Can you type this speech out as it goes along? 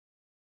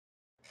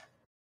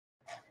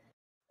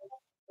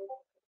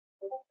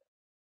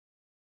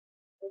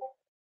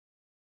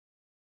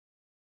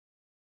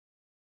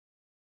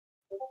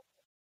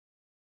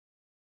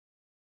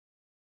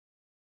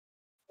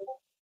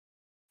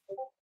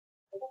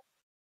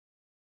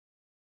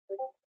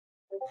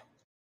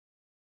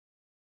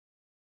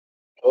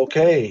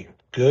Okay,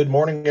 good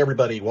morning,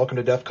 everybody. Welcome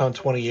to DEF CON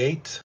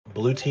 28,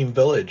 Blue Team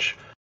Village.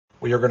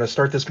 We are going to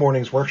start this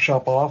morning's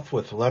workshop off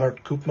with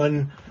Lennart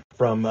Koopmann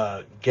from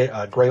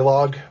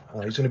Graylog.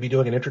 He's going to be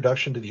doing an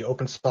introduction to the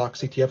OPENSOC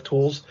CTF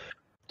tools.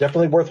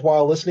 Definitely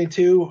worthwhile listening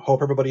to.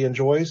 Hope everybody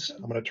enjoys.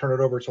 I'm going to turn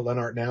it over to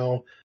Lennart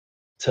now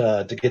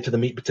to get to the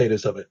meat and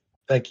potatoes of it.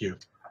 Thank you.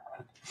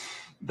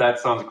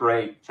 That sounds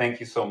great. Thank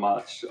you so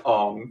much.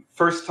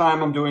 First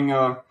time I'm doing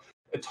a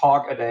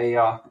talk at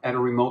a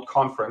remote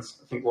conference.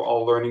 I think we're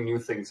all learning new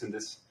things in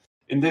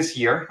this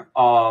year.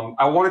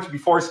 I wanted to,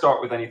 before I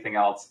start with anything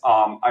else,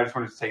 I just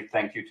wanted to say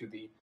thank you to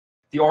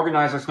the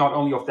organizers, not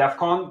only of DEF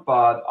CON,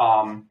 but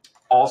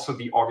also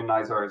the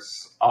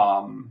organizers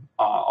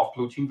of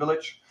Blue Team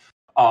Village,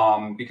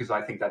 because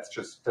I think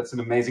that's an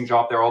amazing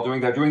job they're all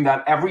doing. They're doing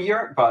that every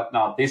year, but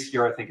now this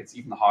year I think it's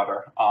even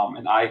harder.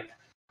 And I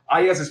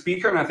as a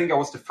speaker, and I think I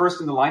was the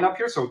first in the lineup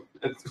here, so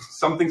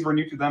some things were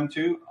new to them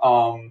too.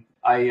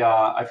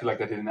 I feel like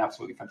they did an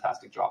absolutely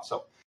fantastic job.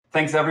 So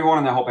thanks everyone,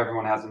 and I hope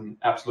everyone has an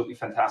absolutely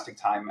fantastic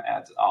time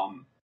at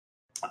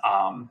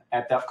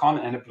DEF CON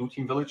and at Blue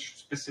Team Village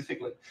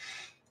specifically.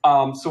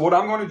 So what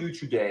I'm going to do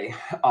today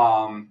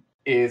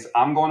is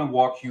I'm going to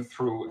walk you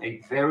through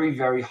a very,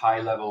 very high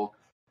level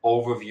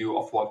overview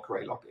of what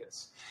Graylog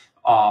is.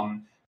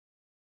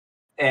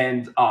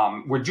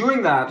 We're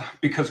doing that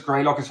because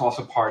Graylog is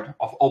also part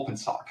of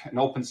OPENSOC. And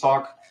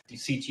OPENSOC, the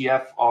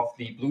CTF of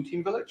the Blue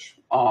Team Village,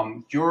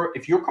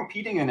 if you're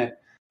competing in it,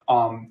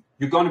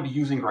 you're going to be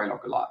using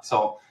Graylog a lot.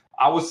 So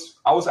I was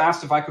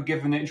asked if I could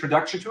give an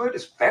introduction to it,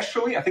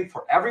 especially, I think,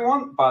 for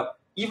everyone, but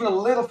even a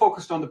little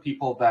focused on the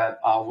people that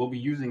will be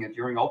using it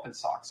during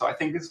OPENSOC. So I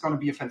think this is going to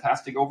be a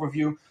fantastic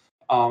overview.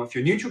 If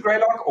you're new to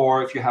Graylog,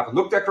 or if you haven't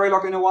looked at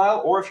Graylog in a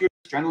while, or if you're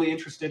generally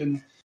interested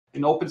in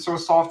open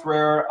source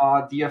software,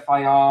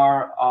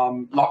 DFIR,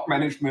 log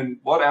management,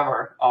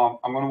 whatever. I'm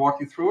going to walk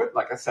you through it.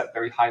 Like I said,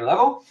 very high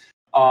level.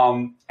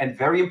 And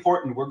very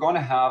important, we're going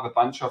to have a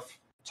bunch of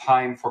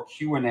time for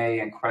Q&A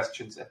and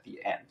questions at the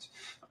end.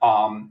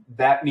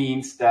 That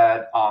means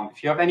that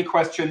if you have any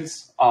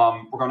questions,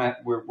 we're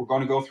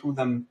going to go through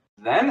them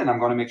then, and I'm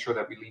going to make sure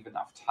that we leave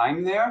enough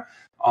time there.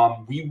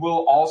 We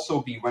will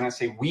also be, when I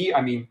say we,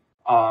 I mean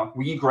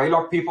we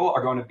Graylog people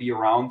are going to be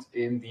around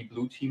in the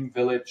Blue Team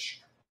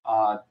Village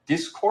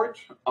Discord,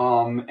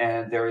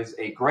 and there is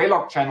a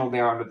Graylog channel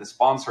there under the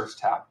sponsors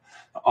tab,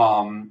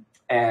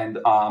 and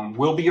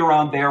we'll be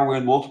around there. We're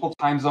in multiple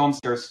time zones.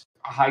 There's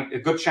a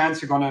good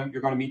chance you're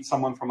gonna meet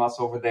someone from us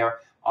over there.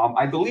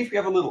 I believe we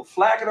have a little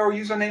flag at our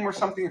username or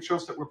something that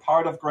shows that we're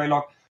part of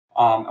Graylog,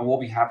 and we'll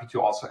be happy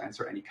to also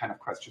answer any kind of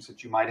questions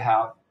that you might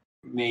have,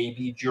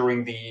 maybe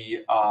during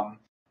the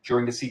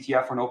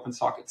CTF or an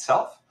OPENSOC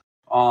itself.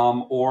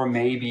 Or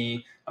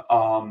maybe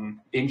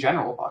in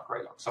general about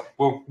Graylog. So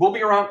we'll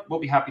be around. We'll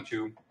be happy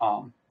to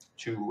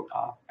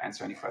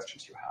answer any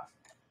questions you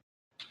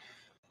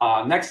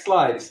have. Next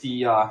slide is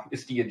the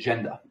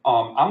agenda.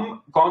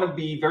 I'm going to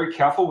be very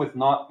careful with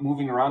not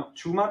moving around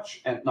too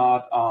much and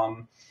not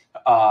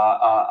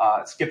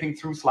skipping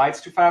through slides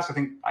too fast.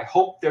 I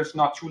hope there's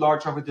not too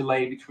large of a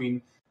delay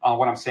between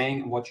what I'm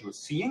saying and what you're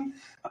seeing,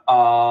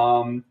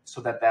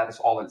 so that is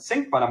all in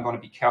sync, but I'm going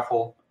to be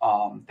careful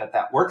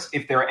that works.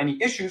 If there are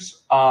any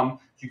issues,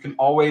 you can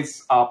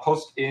always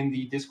post in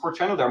the Discord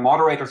channel. There are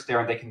moderators there,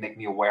 and they can make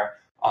me aware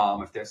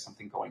if there's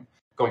something going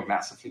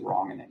massively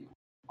wrong in any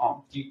way.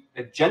 The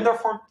agenda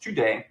for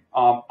today,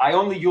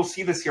 you'll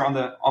see this here on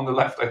the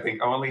left, I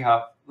think. I only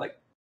have like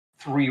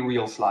 3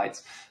 real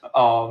slides,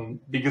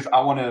 because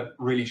I want to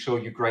really show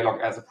you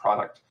Graylog as a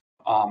product.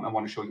 I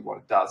want to show you what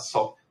it does.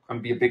 So going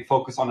to be a big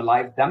focus on a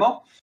live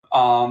demo, but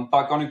I'm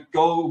going to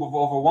go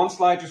over one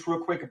slide just real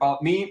quick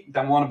about me,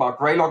 then one about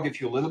Graylog, give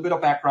you a little bit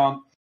of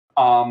background.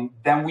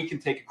 Then we can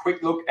take a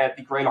quick look at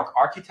the Graylog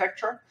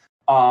architecture,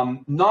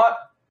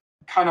 not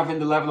kind of in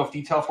the level of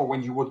detail for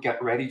when you would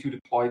get ready to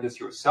deploy this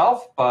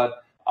yourself,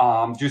 but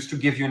just to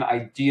give you an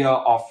idea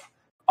of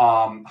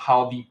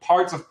how the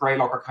parts of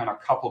Graylog are kind of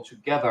coupled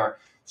together,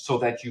 so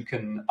that you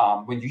can,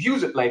 when you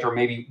use it later,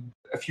 maybe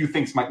a few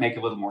things might make a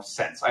little more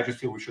sense. I just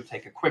feel we should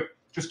take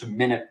just a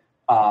minute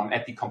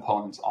at the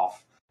components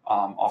of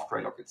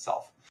Graylog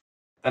itself.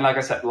 Then, like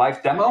I said,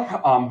 live demo.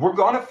 We're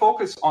going to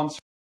focus on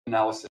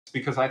analysis,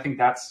 because I think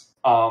that's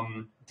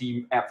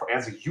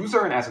as a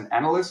user and as an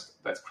analyst,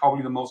 that's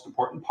probably the most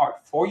important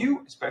part for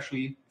you,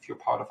 especially if you're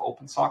part of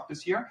OPENSOC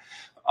this year.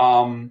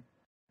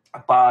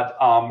 But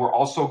we're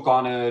also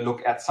going to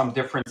look at some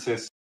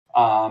differences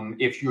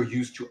if you're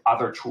used to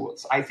other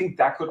tools. I think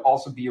that could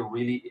also be a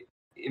really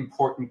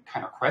important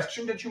kind of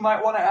question that you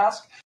might want to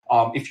ask.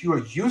 If you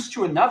are used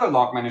to another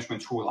log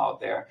management tool out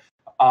there,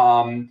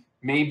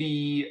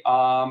 maybe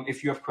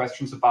if you have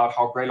questions about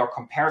how Graylog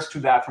compares to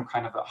that, from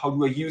kind of how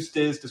do I use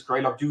this? Does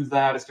Graylog do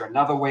that? Is there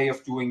another way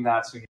of doing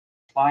that? So you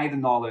apply the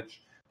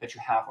knowledge that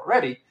you have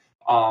already,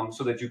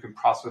 so that you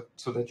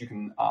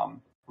can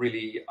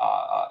really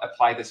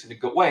apply this in a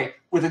good way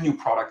with a new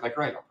product like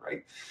Graylog,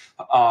 right?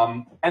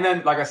 And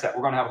then, like I said,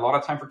 we're going to have a lot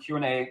of time for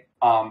Q&A.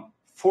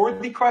 For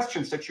the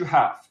questions that you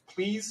have,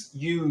 please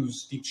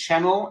use the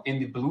channel in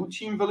the Blue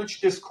Team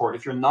Village Discord.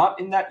 If you're not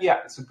in that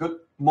yet, it's a good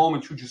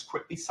moment to just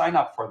quickly sign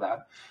up for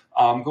that.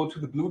 Go to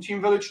the Blue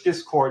Team Village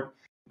Discord,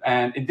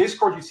 and in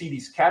Discord you see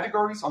these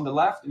categories on the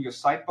left in your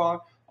sidebar.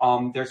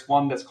 There's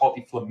one that's called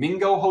the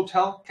Flamingo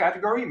Hotel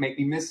category. Made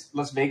me miss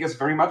Las Vegas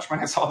very much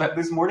when I saw that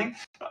this morning.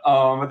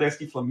 But there's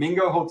the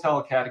Flamingo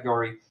Hotel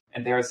category,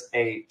 and there's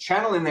a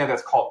channel in there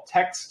that's called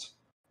Text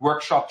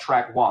Workshop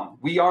Track 1.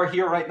 We are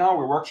here right now,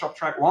 we're Workshop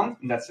Track 1,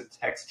 and that's a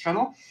text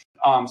channel.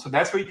 So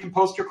that's where you can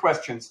post your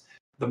questions.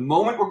 The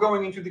moment we're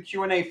going into the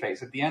Q&A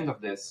phase at the end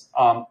of this,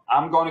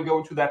 I'm going to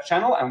go to that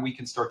channel and we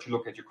can start to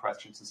look at your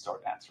questions and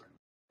start answering.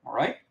 All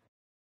right?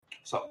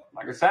 So,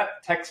 like I said,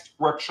 Text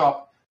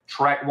Workshop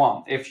Track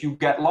 1. If you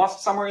get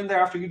lost somewhere in there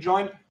after you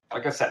joined,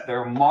 like I said, there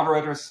are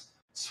moderators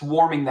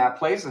swarming that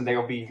place, and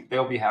they'll be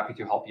happy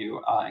to help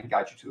you and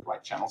guide you to the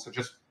right channel. So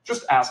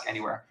just ask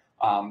anywhere,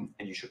 and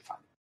you should find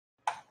it.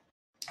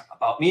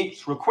 About me,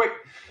 just real quick.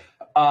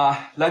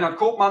 Lennart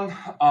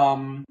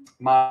Koopmann.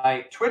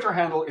 My Twitter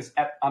handle is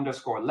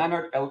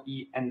 @_Lennart,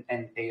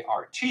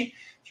 Lennart.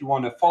 If you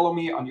want to follow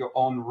me on your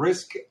own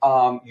risk,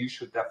 you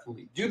should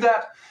definitely do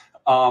that.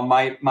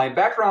 My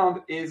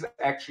background is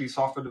actually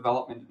software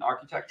development and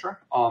architecture.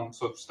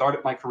 So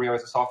started my career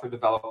as a software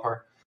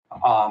developer,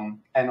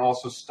 and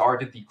also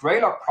started the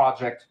Graylog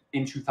project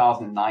in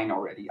 2009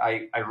 already.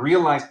 I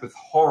realized with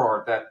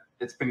horror that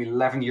it's been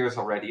 11 years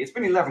already. It's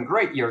been 11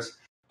 great years.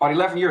 But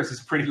 11 years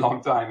is a pretty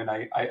long time, and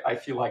I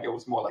feel like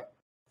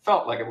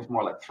felt like it was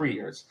more like 3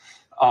 years.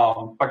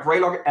 But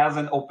Graylog as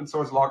an open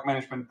source log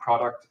management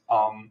product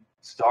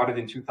started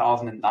in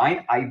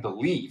 2009, I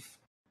believe,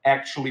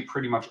 actually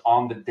pretty much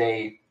on the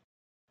day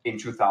in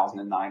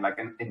 2009, like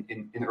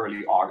in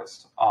early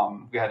August.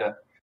 We had a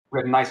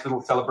nice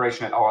little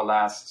celebration at our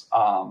last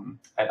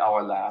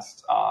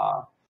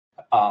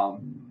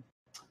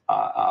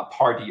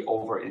party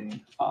over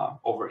in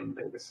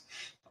Vegas.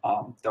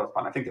 That was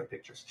fun. I think there are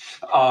pictures.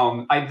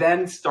 I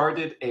then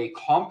started a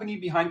company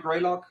behind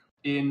Graylog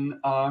in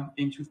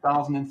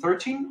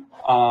 2013.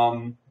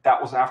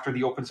 That was after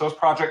the open source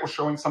project was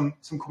showing some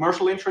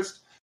commercial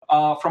interest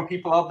from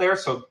people out there.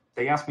 So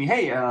they asked me,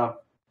 hey,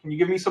 can you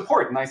give me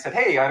support? And I said,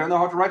 hey, I don't know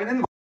how to write an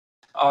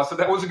invoice. So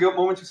that was a good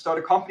moment to start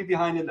a company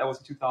behind it. That was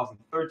in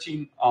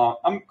 2013.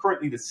 I'm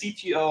currently the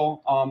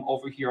CTO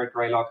over here at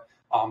Graylog.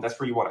 That's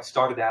really what I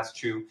started as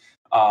too.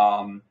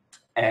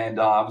 And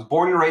I was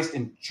born and raised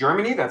in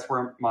Germany. That's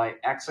where my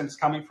accent is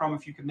coming from,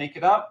 if you could make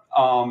it up.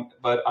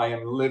 But I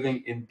am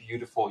living in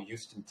beautiful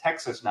Houston,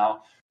 Texas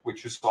now,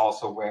 which is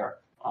also where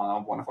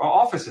one of our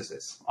offices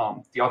is.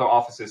 The other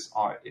offices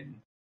are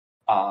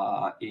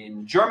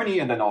in Germany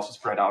and then also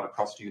spread out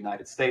across the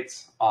United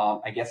States.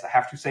 I guess I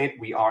have to say it,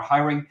 we are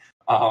hiring.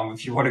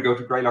 If you want to go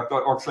to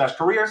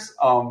graylog.org/careers,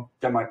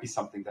 there might be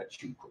something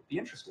that you could be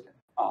interested in.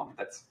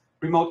 That's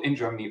remote in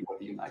Germany or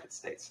the United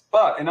States.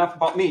 But enough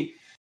about me.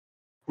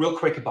 Real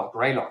quick about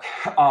Graylog.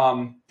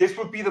 This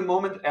would be the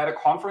moment at a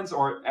conference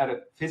or at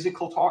a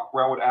physical talk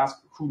where I would ask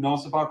who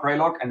knows about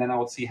Graylog, and then I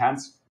would see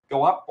hands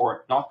go up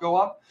or not go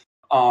up.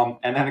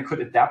 And then I could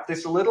adapt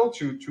this a little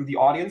to the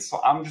audience.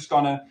 So I'm just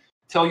going to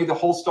tell you the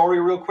whole story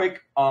real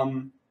quick.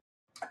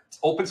 It's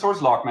open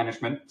source log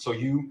management. So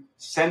you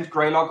send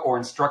Graylog or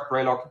instruct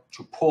Graylog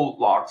to pull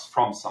logs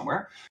from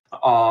somewhere.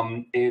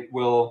 It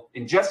will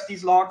ingest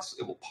these logs.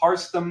 It will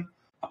parse them.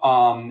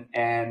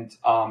 And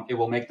it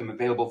will make them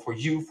available for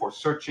you for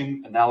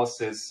searching,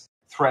 analysis,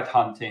 threat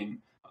hunting,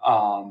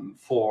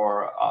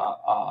 for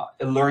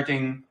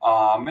alerting,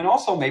 and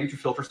also maybe to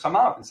filter some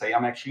out and say,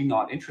 I'm actually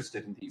not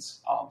interested in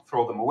these.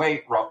 Throw them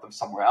away, route them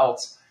somewhere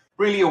else.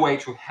 Really a way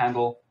to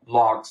handle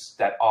logs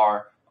that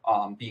are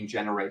being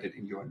generated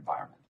in your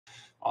environment.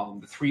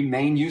 The three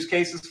main use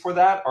cases for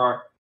that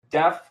are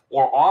dev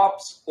or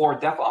ops or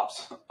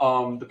DevOps,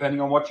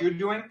 depending on what you're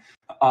doing.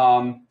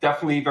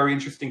 Definitely very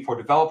interesting for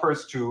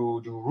developers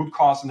to do root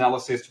cause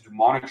analysis, to do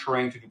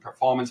monitoring, to do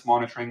performance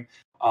monitoring.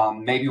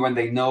 Maybe when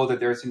they know that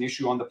there's an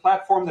issue on the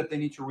platform that they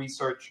need to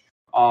research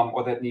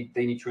or that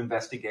they need to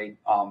investigate,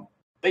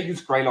 they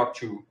use Graylog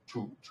to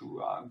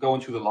go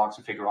into the logs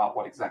and figure out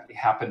what exactly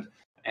happened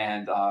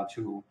and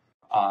to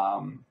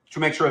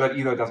make sure that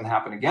either it doesn't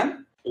happen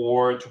again,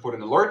 or to put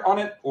an alert on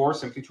it, or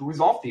simply to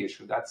resolve the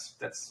issue that's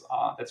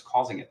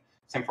causing it.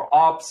 Same for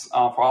ops.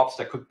 For ops,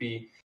 that could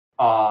be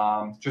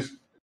just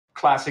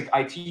classic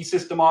IT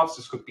system ops.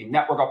 This could be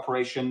network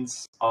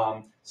operations.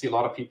 See a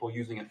lot of people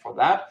using it for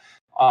that.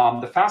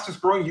 The fastest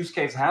growing use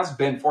case has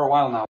been for a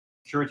while now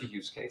security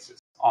use cases,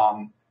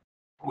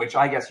 which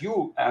I guess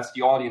you, as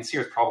the audience here,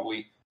 is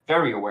probably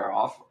very aware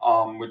of,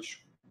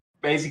 which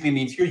basically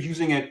means you're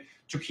using it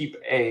to keep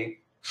a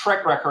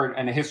track record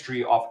and a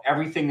history of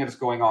everything that is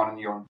going on in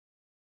your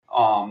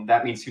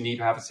that means you need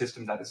to have a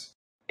system that is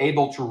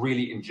able to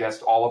really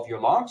ingest all of your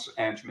logs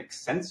and to make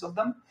sense of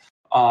them,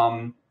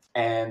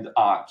 and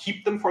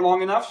keep them for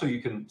long enough so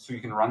you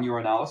can run your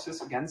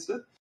analysis against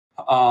it.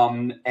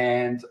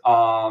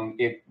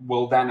 It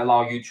will then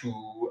allow you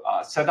to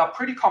set up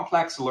pretty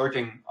complex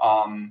alerting,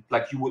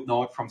 like you would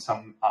know it from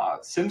some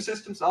SIM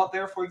systems out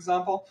there, for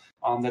example.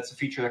 That's a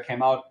feature that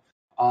came out,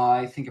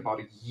 I think, about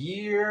a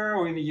year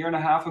or even a year and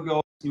a half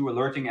ago. New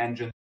alerting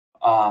engine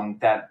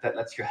that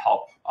lets you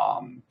help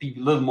be a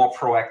little more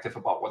proactive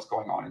about what's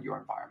going on in your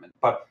environment.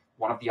 But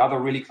one of the other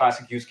really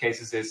classic use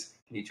cases is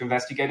you need to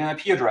investigate an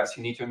IP address.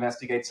 You need to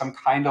investigate some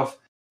kind of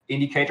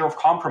indicator of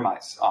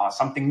compromise.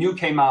 Something new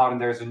came out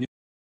and there's a new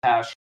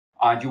hash.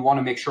 You want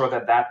to make sure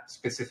that that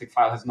specific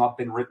file has not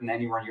been written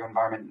anywhere in your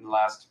environment in the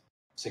last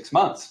 6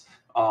 months.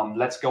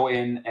 Let's go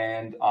in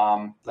and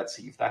let's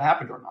see if that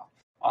happened or not.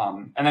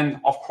 And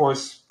then, of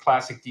course,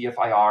 classic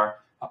DFIR,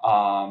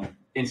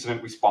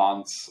 incident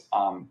response,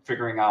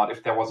 figuring out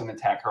if there was an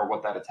attacker,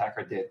 what that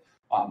attacker did,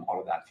 all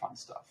of that fun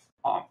stuff.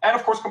 And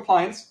of course,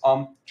 compliance,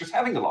 just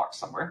having the logs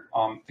somewhere.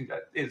 I think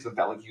that is a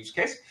valid use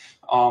case.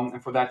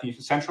 And for that, you need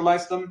to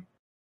centralize them.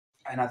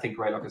 And I think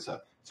Graylog is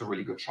a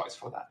really good choice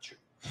for that too.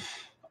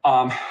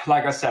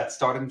 Like I said,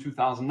 started in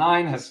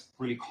 2009, has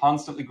really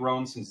constantly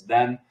grown since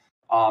then.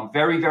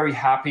 Very, very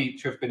happy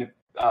to have been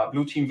a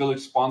Blue Team Village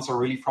sponsor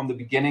really from the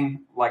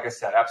beginning. Like I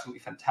said, absolutely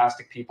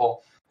fantastic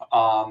people.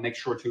 Make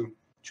sure to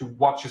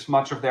watch as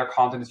much of their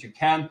content as you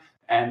can.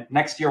 And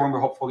next year, when we're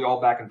hopefully all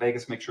back in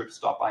Vegas, make sure to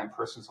stop by in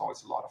person. It's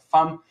always a lot of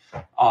fun.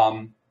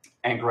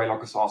 And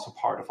Graylog is also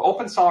part of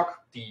OpenSOC,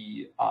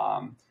 the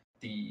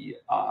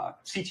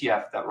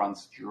CTF that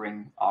runs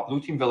during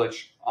Blue Team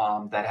Village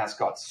that has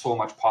got so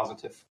much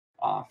positive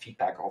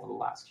feedback over the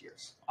last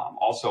years.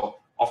 Also,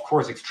 of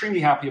course, extremely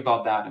happy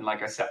about that. And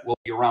like I said, we'll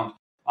be around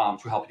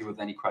to help you with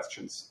any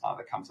questions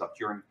that comes up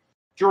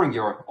during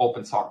your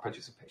OpenSOC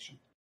participation.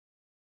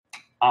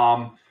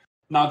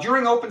 Now,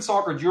 during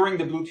OpenSOC or during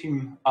the Blue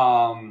Team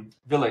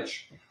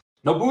Village,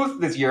 no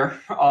booth this year.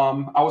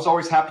 I was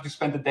always happy to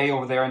spend the day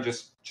over there and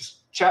just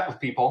chat with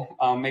people,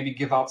 maybe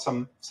give out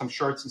some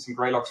shirts and some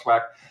Graylog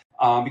swag,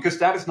 because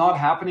that is not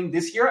happening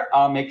this year.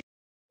 Make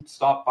sure to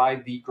stop by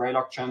the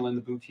Graylog channel in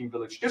the Blue Team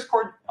Village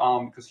Discord,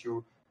 because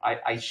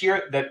I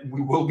hear that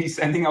we will be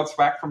sending out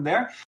swag from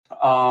there.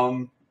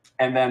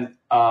 And then,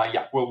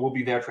 yeah, we'll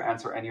be there to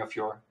answer any of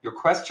your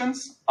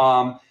questions.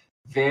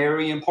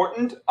 Very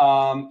important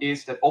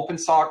is that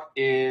OpenSOC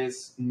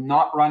is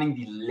not running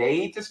the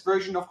latest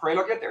version of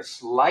Graylog yet. They're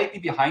slightly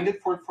behind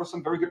it for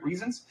some very good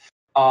reasons.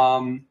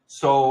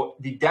 So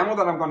the demo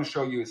that I'm going to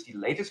show you is the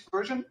latest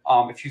version.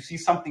 If you see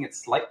something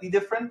that's slightly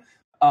different,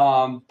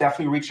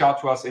 definitely reach out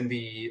to us in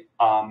the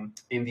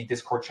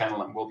Discord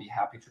channel, and we'll be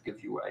happy to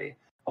give you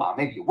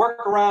maybe a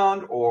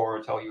workaround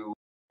or tell you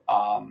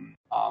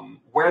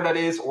where that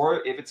is,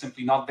 or if it's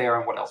simply not there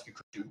and what else you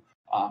could do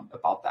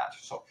about that.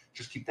 So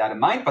just keep that in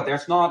mind. But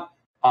there's not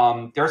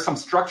there are some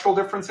structural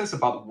differences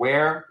about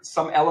where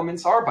some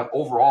elements are, but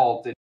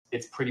overall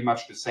it's pretty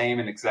much the same,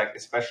 and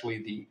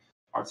especially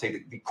I would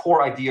say the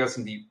core ideas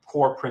and the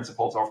core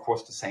principles are of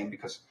course the same,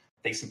 because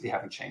they simply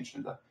haven't changed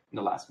in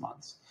the last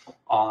months.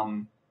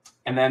 And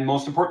then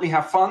most importantly,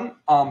 have fun,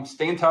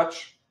 stay in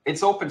touch.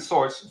 It's open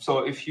source, so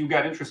if you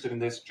get interested in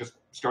this, just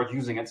start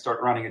using it,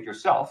 start running it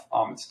yourself.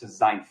 It's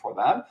designed for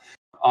that.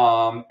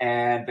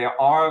 And there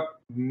are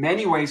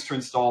many ways to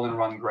install and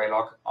run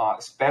Graylog,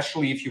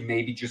 especially if you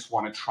maybe just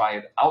want to try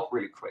it out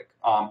really quick.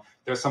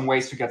 There's some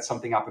ways to get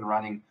something up and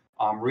running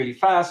really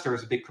fast.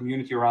 There's a big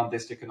community around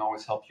this that can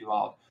always help you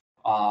out.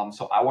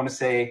 So I want to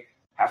say,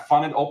 have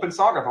fun at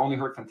OpenSOC. I've only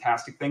heard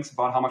fantastic things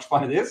about how much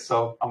fun it is,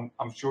 so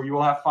I'm sure you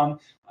will have fun.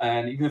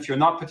 And even if you're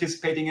not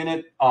participating in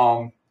it,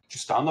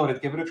 just download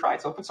it, give it a try.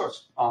 It's open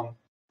source.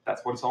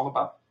 That's what it's all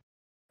about.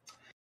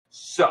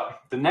 So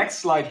the next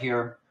slide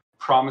here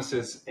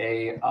promises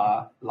a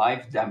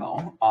live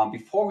demo.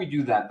 Before we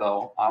do that,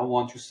 though, I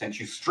want to send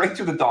you straight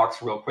to the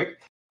docs real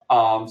quick,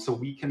 so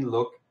we can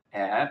look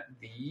at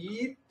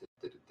the.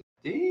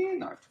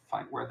 Now I have to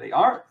find where they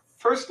are.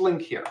 First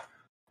link here: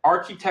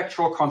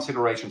 architectural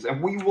considerations,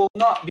 and we will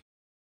not be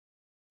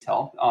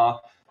detail.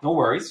 No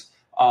worries.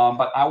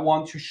 But I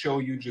want to show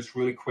you just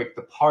really quick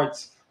the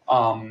parts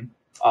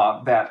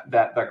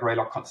that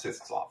Graylog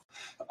consists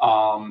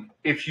of.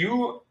 If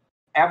you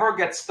ever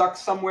get stuck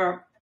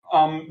somewhere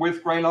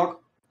with Graylog,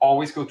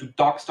 always go to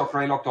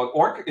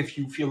docs.graylog.org if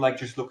you feel like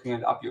just looking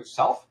it up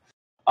yourself.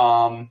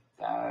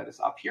 That is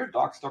up here,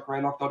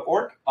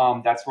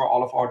 docs.graylog.org. That's where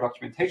all of our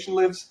documentation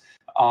lives.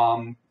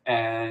 And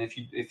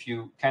if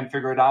you can't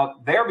figure it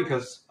out there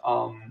because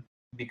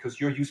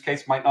your use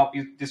case might not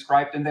be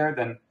described in there,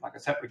 then like I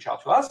said, reach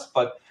out to us.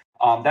 But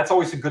that's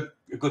always a good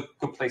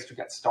place to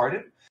get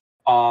started.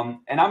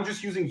 And I'm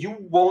just you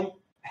won't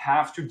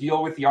have to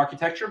deal with the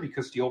architecture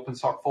because the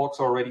OpenSOC folks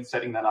are already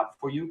setting that up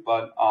for you.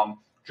 But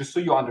just so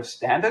you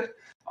understand it,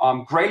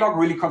 Graylog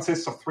really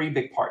consists of 3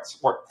 big parts,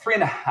 or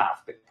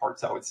 3.5 big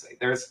parts, I would say.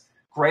 There's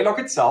Graylog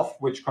itself,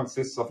 which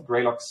consists of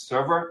Graylog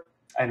server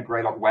and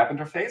Graylog web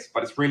interface,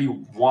 but it's really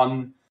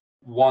one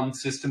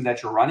system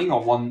that you're running,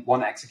 or one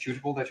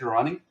executable that you're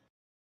running.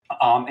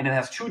 And it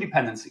has 2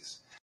 dependencies.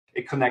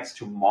 It connects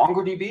to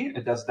MongoDB.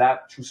 It does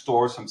that to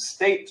store some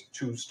state,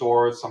 to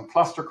store some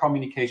cluster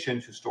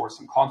communication, to store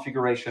some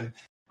configuration.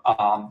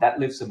 That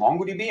lives in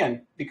MongoDB.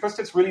 And because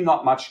it's really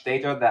not much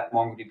data, that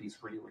MongoDB is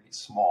really, really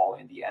small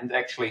in the end.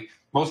 Actually,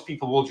 most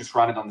people will just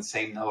run it on the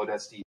same node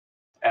as the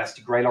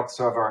Graylog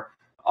server.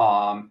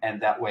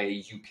 And that way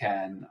you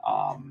can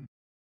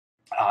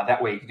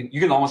you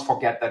can almost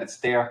forget that it's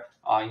there.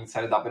 You can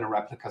set it up in a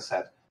replica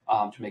set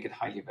to make it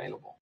highly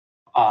available.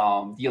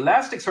 The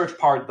Elasticsearch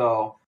part,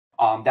 though,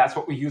 that's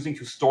what we're using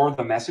to store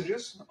the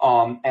messages.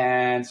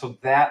 And so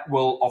that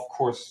will, of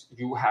course,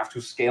 you have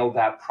to scale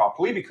that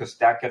properly because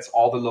that gets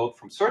all the load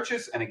from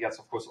searches and it gets,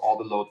 of course, all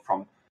the load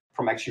from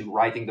actually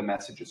writing the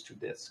messages to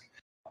disk.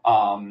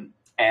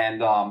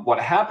 What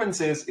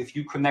happens is if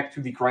you connect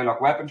to the Graylog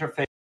web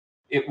interface,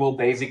 it will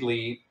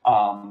basically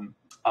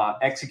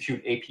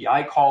execute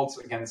API calls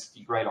against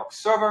the Graylog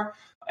server.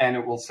 And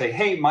it will say,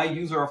 hey, my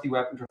user of the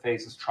web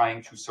interface is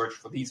trying to search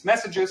for these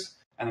messages.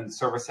 And then the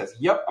server says,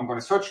 yep, I'm going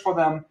to search for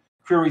them.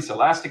 Queries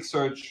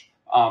Elasticsearch,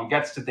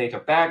 gets the data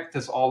back,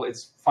 does all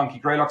its funky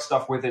Graylog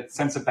stuff with it,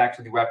 sends it back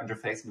to the web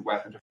interface, and the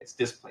web interface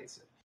displays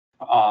it.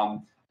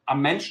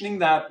 I'm mentioning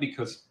that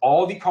because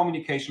all the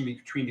communication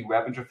between the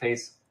web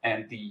interface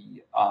and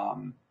the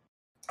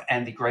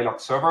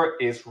Graylog server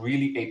is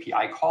really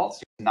API calls.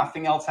 There's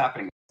nothing else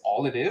happening.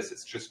 All it is,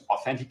 it's just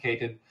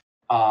authenticated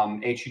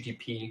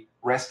HTTP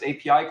REST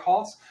API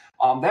calls.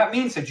 That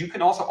means that you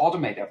can also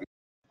automate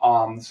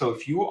everything. So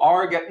if you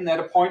are getting at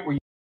a point where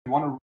you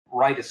want to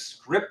write a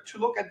script to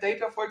look at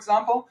data, for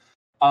example,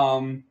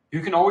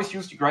 you can always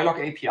use the Graylog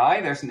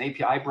API. There's an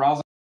API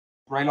browser,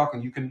 Graylog,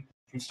 and you can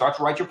start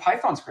to write your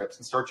Python scripts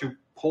and start to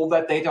pull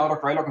that data out of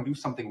Graylog and do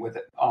something with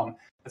it.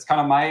 That's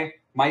kind of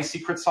my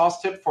secret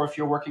sauce tip for if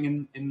you're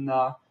working in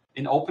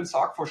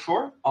OpenSOC for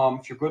sure.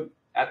 If you're good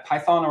at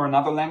Python or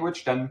another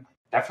language, then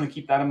definitely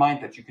keep that in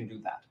mind that you can do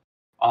that.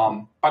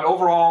 But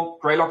overall,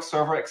 Graylog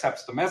server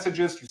accepts the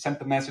messages. You send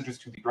the messages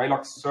to the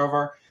Graylog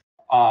server,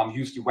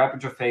 use the web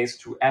interface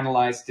to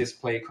analyze,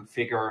 display,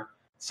 configure,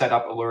 set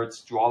up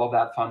alerts, do all of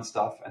that fun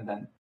stuff. And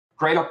then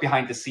Graylog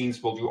behind the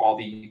scenes will do all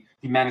the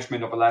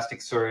management of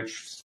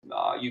Elasticsearch.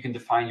 You can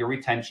define your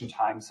retention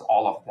times,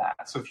 all of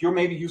that. So if you're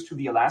maybe used to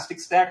the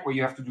Elastic stack where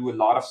you have to do a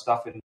lot of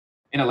stuff in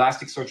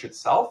Elasticsearch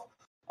itself,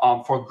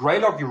 for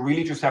Graylog, you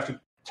really just have to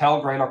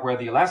tell Graylog where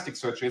the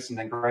Elasticsearch is, and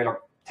then Graylog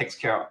takes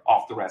care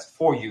of the rest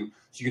for you,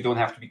 so you don't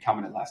have to become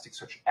an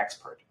Elasticsearch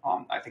expert.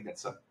 I think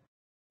that's a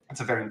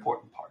very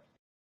important part.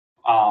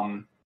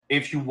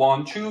 If you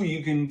want to,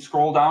 you can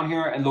scroll down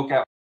here and look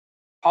at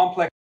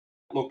complex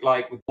look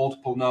like with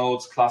multiple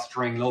nodes,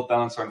 clustering, load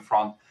balancer in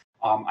front.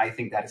 I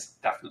think that is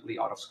definitely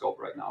out of scope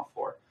right now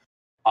for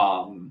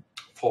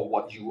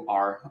what you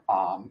are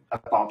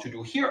about to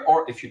do here,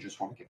 or if you just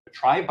want to give it a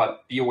try.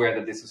 But be aware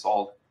that this is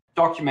all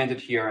documented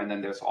here, and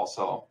then there's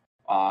also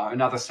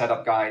another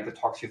setup guide that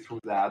talks you through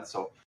that.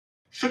 So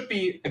should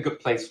be a good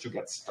place to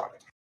get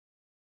started.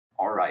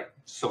 All right,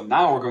 so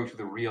now we're going to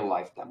the real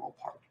life demo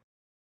part.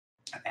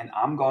 And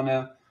I'm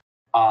gonna,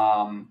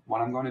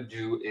 what I'm gonna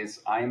do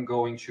is I am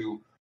going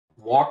to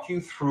walk you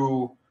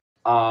through,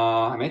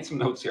 I made some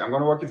notes here. I'm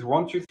gonna walk you through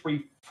 1, 2,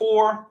 3,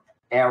 4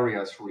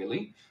 areas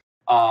really.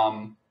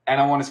 And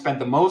I wanna spend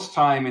the most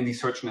time in the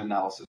search and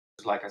analysis.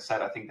 Like I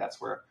said, I think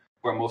that's where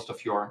most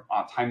of your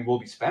time will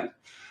be spent.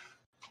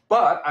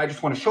 But I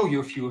just wanna show you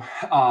a few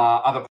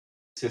other parts of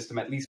the system,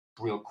 at least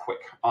real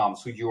quick,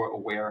 so you're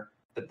aware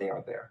that they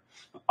are there.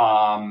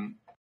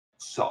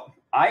 So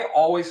I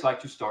always like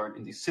to start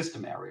in the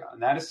system area,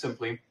 and that is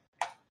simply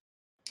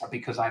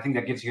because I think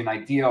that gives you an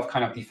idea of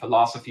kind of the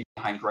philosophy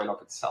behind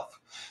Graylog itself.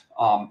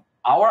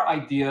 Our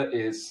idea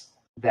is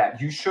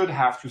that you should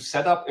have to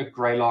set up a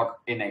Graylog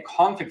in a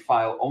config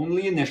file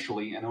only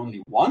initially and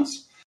only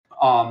once.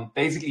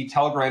 Basically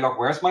tell Graylog,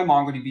 where's my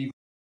MongoDB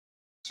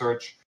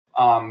search,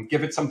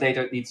 give it some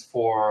data it needs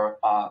for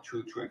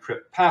to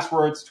encrypt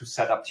passwords, to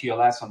set up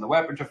TLS on the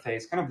web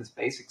interface, kind of this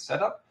basic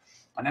setup.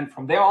 And then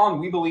from there on,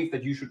 we believe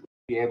that you should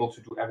be able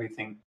to do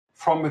everything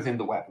from within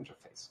the web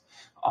interface.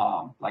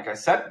 Like I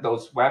said,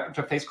 those web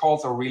interface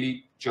calls are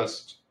really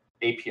just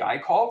API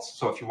calls.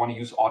 So if you want to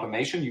use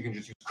automation, you can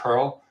just use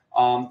curl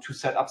to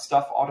set up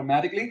stuff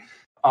automatically.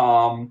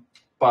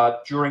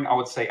 But during, I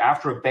would say,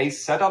 after a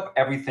base setup,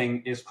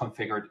 everything is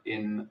configured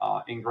in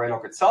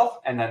Graylog itself,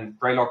 and then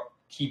Graylog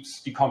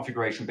keeps the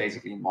configuration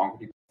basically in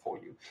MongoDB for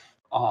you.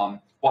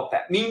 What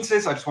that means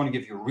is, I just want to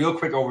give you a real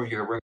quick overview.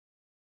 We're going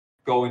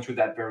to go into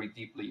that very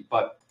deeply.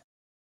 But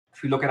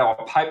if we look at our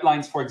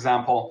pipelines, for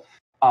example,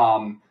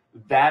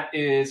 that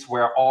is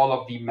where all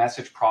of the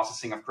message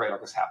processing of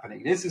Graylog is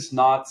happening. This is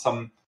not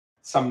some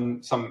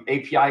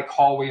API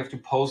call where you have to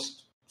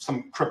post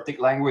some cryptic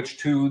language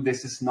to.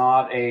 This is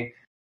not a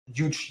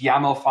huge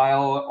YAML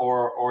file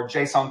or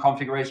JSON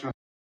configuration or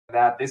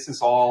that. This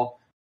is all,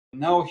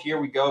 no, here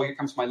we go. Here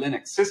comes my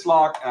Linux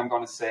syslog, and I'm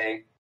going to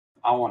say,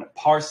 I want to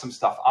parse some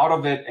stuff out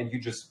of it, and you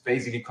just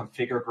basically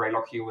configure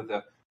Graylog here with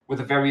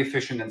a very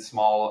efficient and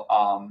small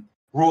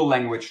rule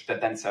language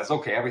that then says,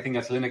 okay, everything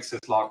that's Linux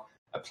syslog,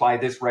 apply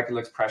this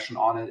regular expression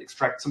on it,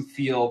 extract some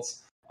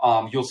fields,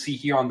 You'll see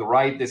here on the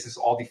right, this is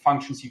all the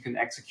functions you can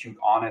execute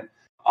on it.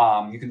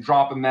 You can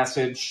drop a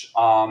message,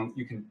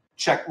 you can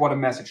check what a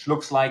message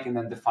looks like and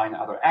then define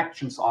other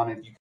actions on it.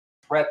 You can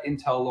thread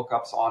intel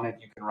lookups on it.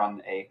 You can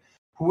run a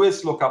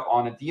whois lookup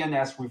on it,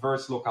 DNS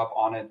reverse lookup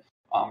on it,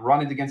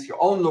 run it against your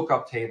own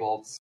lookup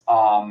tables.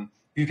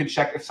 You can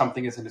check if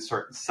something is in a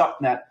certain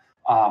subnet.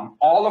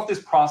 All of this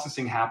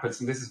processing happens,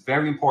 and this is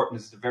very important.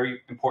 This is a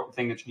very important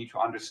thing that you need to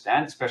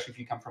understand, especially if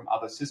you come from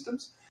other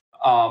systems.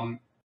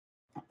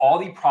 All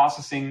the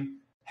processing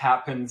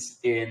happens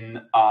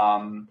when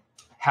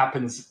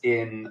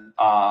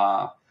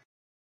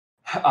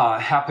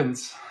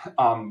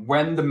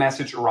the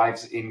message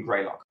arrives in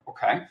Graylog.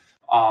 Okay,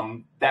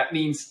 that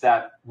means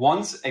that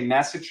once a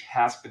message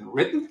has been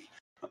written,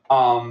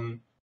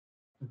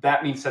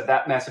 that means that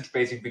that message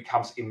basically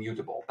becomes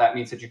immutable. That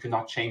means that you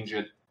cannot change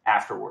it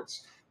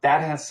afterwards.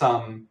 That has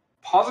some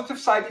positive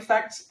side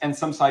effects and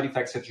some side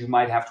effects that you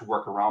might have to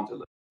work around a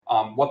little.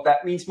 What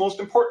that means most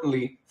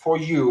importantly for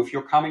you, if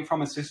you're coming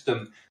from a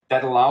system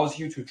that allows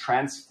you to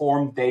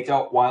transform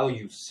data while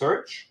you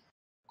search,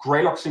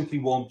 Graylog simply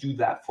won't do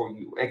that for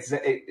you,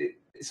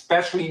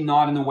 especially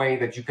not in a way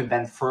that you can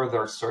then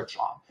further search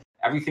on.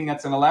 Everything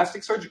that's in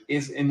Elasticsearch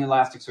is in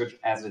Elasticsearch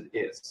as it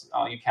is.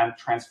 You can't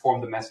transform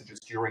the messages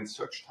during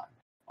search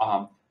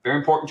time. Very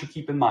important to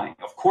keep in mind.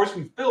 Of course,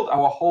 we've built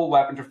our whole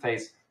web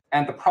interface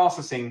and the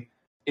processing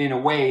in a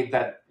way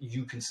that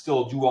you can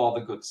still do all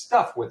the good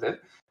stuff with it.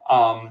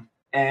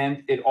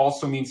 And it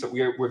also means that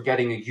we're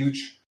getting a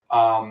huge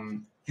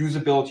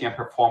usability and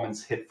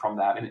performance hit from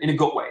that in a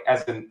good way,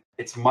 as in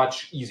it's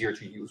much easier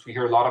to use. We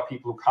hear a lot of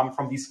people who come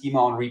from these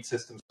schema on read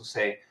systems who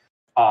say,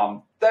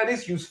 that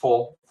is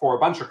useful for a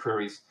bunch of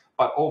queries,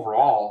 but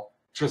overall,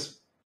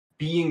 just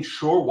being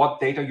sure what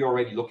data you're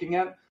already looking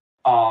at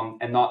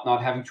and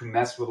not having to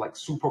mess with like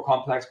super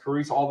complex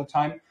queries all the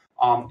time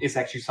is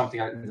actually something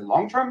that in the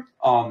long term,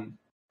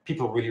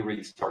 people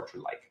really start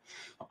to like.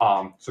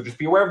 So just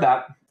be aware of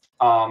that.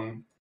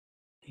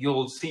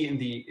 You'll see in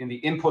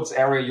the inputs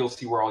area, you'll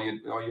see where all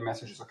your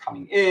messages are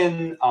coming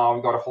in.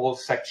 We've got a whole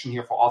section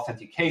here for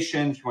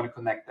authentication. If you want to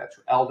connect that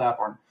to LDAP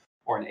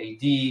or an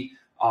AD.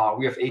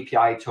 We have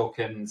API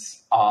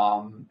tokens.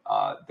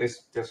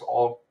 There's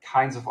all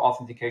kinds of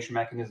authentication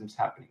mechanisms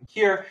happening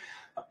here.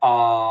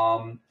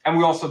 And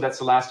we also, that's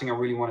the last thing I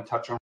really want to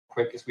touch on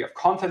quick, is we have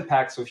content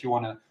packs. So if you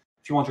want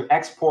to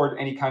export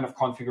any kind of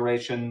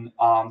configuration,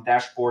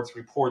 dashboards,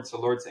 reports,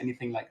 alerts,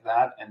 anything like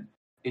that, and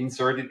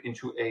insert it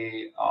into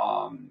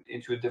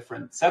a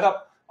different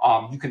setup,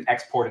 you can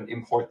export and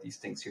import these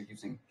things here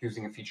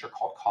using a feature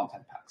called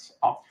content packs.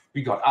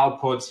 We got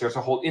outputs. There's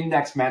a whole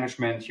index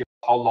management here.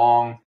 How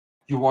long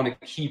you want to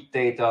keep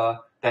data.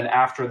 Then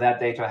after that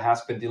data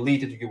has been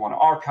deleted, you want to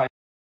archive,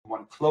 you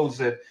want to close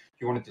it,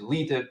 you want to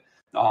delete it.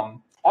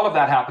 All of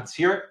that happens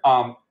here.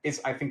 Is,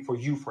 I think, for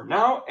you for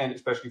now, and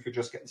especially if you're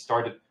just getting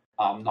started,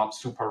 not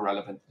super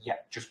relevant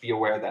yet. Just be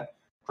aware that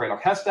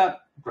Graylog has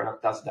that.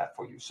 Graylog does that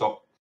for you.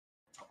 So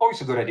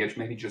always a good idea to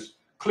maybe just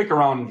click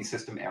around in the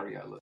system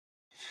area a little.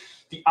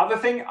 The other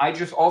thing I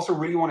just also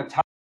really want to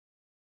touch,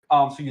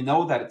 so you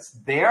know that it's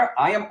there.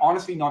 I am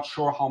honestly not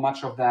sure how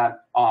much of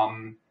that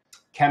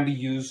can be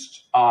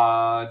used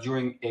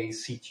during a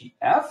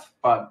CTF,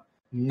 but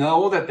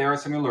know that there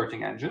is an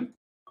alerting engine.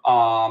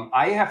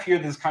 I have here,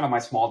 this is kind of my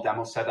small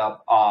demo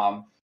setup.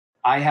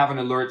 I have an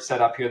alert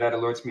set up here that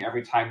alerts me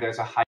every time there's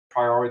a high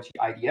priority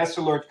IDS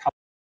alert coming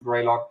from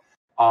Graylog.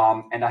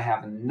 And I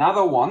have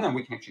another one, and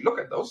we can actually look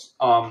at those.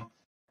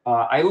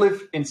 I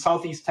live in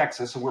Southeast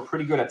Texas, so we're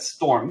pretty good at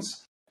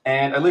storms.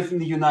 And I live in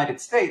the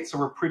United States, so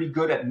we're pretty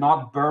good at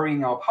not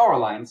burying our power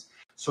lines.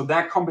 So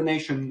that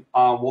combination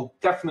will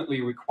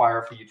definitely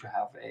require for you to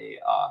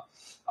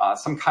have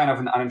some kind of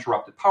an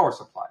uninterrupted power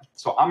supply.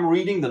 So I'm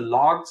reading the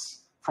logs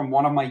from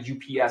one of my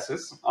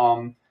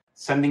UPSs,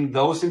 sending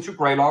those into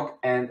Graylog,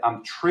 and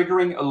I'm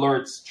triggering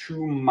alerts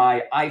to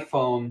my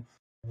iPhone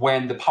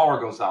when the power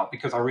goes out,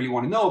 because I really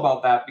want to know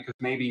about that, because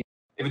maybe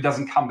if it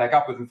doesn't come back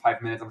up within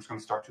 5 minutes, I'm just going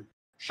to start to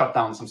shut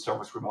down some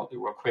servers remotely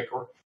real quick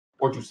or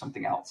do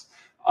something else.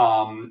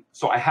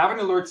 So I have an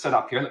alert set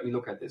up here. Let me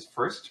look at this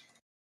first.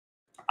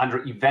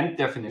 Under event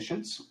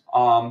definitions,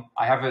 I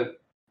have a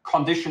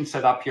condition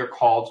set up here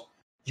called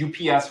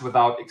UPS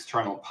without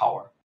external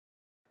power.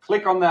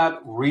 Click on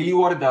that. Really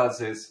what it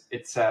does is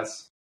it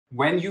says,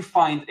 when you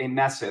find a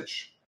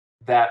message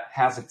that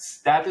has its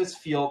status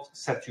field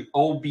set to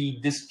OB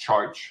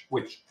discharge,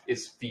 which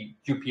is the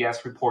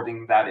UPS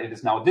reporting that it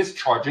is now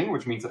discharging,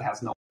 which means it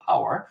has no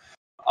power.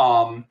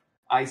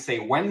 I say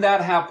when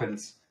that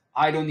happens,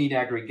 I don't need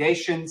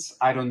aggregations,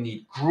 I don't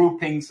need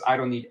groupings, I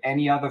don't need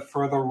any other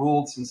further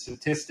rules and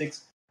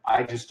statistics.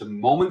 The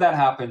moment that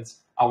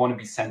happens, I want to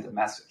be sent a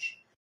message.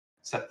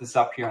 Set this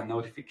up here on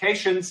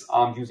notifications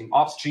using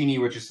OpsGenie,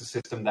 which is the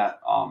system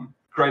that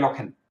Graylog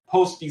can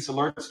post these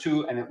alerts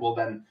to, and it will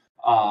then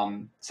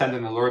send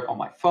an alert on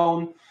my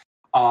phone.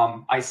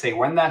 I say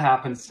when that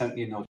happens, send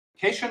me a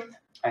notification,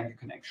 and you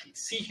can actually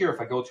see here if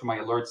I go to my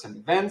alerts and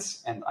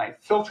events, and I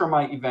filter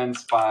my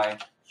events by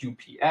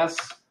UPS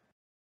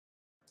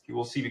you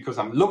will see, because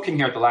I'm looking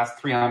here at the last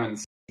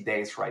 360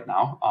 days right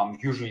now.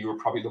 Usually you would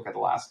probably look at the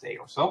last day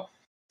or so.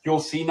 You'll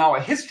see now a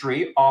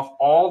history of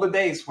all the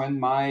days when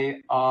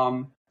my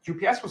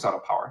UPS was out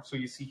of power. So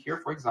you see here,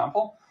 for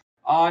example,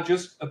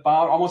 just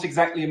about almost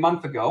exactly a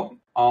month ago,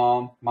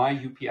 my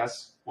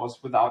UPS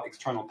was without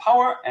external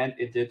power, and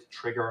it did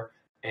trigger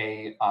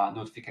a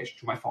notification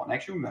to my phone.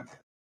 Actually, remember.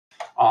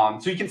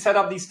 So you can set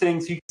up these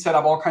things. You can set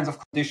up all kinds of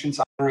conditions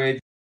under it. You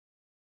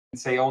can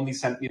say only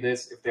send me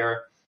this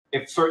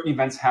if certain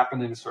events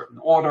happen in a certain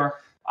order.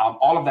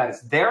 All of that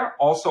is there.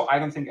 Also, I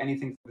don't think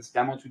anything for this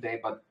demo today,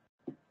 but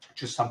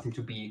just something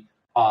to be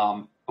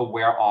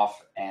aware of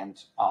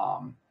and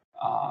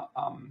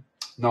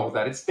know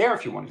that it's there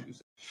if you want to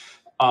use it.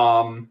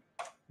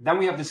 Then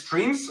we have the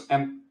streams,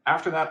 and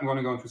after that, I'm going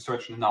to go into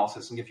search and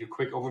analysis and give you a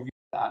quick overview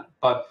of that.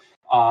 But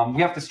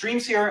we have the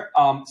streams here.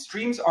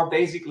 Streams are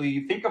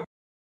basically, think of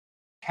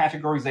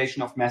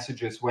categorization of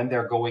messages when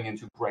they're going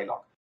into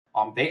Graylog.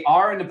 They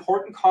are an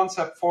important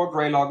concept for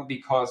Graylog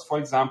because, for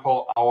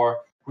example, our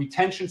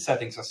retention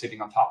settings are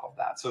sitting on top of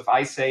that. So if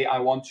I say I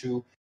want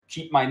to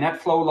keep my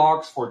NetFlow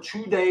logs for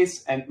 2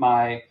 days and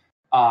my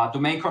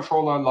domain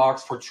controller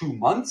logs for 2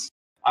 months,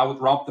 I would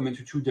route them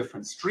into 2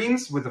 different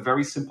streams with a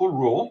very simple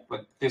rule,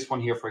 like this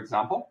one here, for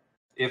example.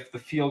 If the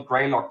field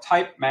Graylog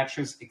type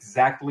matches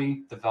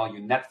exactly the value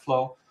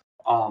NetFlow,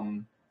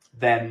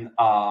 then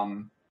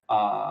route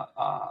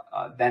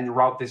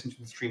this into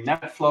the stream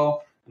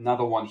NetFlow.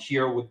 Another one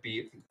here would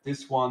be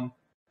this one.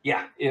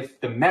 Yeah, if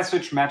the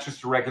message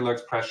matches the regular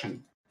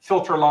expression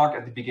filter log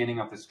at the beginning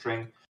of the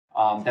string,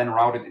 then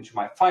route it into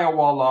my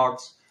firewall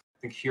logs.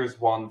 I think here's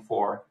one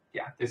for,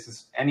 yeah, this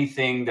is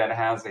anything that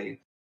has a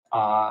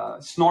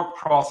snort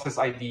process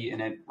ID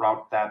in it,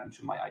 route that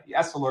into my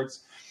IDS alerts.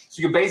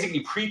 So you're basically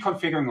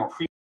pre-configuring or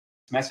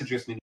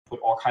pre-messages, and you put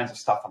all kinds of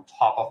stuff on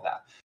top of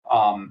that.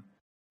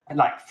 And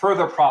like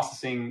further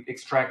processing,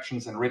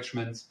 extractions,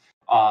 enrichments.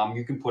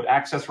 You can put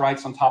access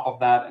rights on top of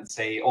that and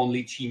say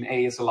only team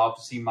A is allowed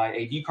to see my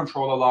AD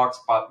controller logs,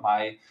 but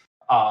my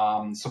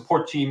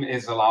support team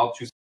is allowed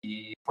to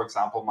see, for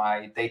example,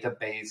 my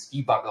database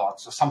debug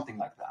logs or something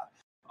like that.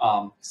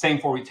 Same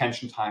for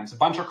retention times. A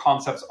bunch of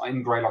concepts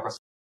in Graylog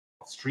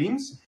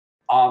streams.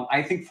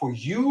 I think for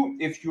you,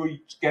 if you're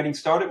getting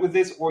started with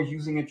this or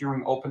using it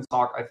during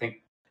OpenSOC, I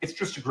think it's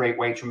just a great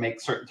way to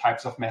make certain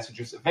types of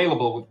messages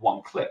available with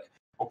one click.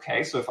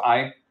 Okay, so if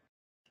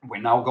we're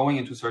now going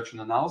into search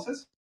and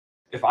analysis.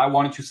 If I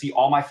wanted to see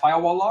all my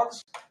firewall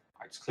logs,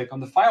 I just click on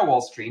the firewall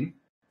stream,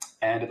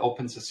 and it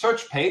opens a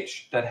search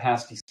page that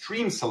has the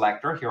stream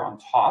selector here on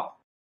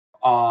top,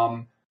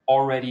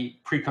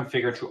 already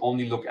pre-configured to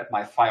only look at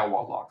my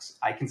firewall logs.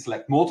 I can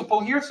select multiple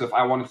here, so if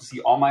I wanted to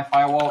see all my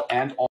firewall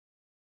and all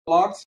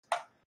logs,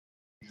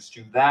 just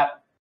do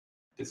that.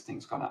 This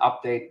thing's going to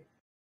update.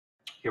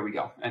 Here we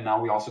go. And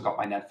now we also got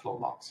my NetFlow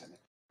logs in it.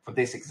 For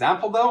this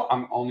example, though,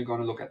 I'm only going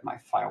to look at my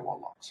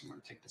firewall logs. I'm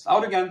going to take this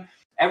out again.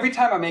 Every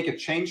time I make a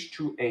change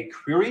to a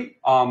query,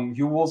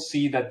 you will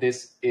see that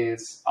this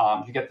is,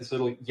 you get this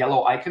little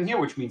yellow icon here,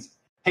 which means,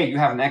 hey, you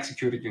haven't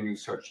executed your new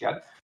search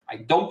yet. I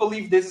don't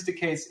believe this is the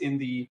case in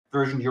the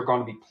version you're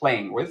going to be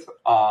playing with.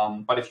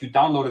 But if you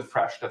download it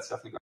fresh, that's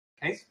definitely going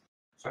to be the case.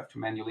 So I have to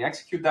manually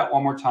execute that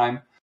one more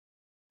time.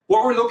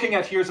 What we're looking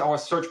at here is our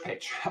search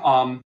page.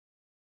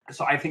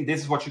 So I think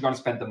this is what you're going to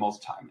spend the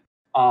most time in.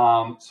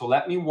 So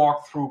let me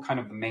walk through kind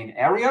of the main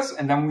areas,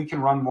 and then we can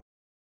run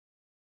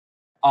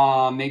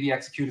more, maybe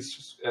execute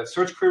a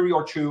search query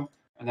or two,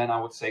 and then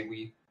I would say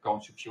we go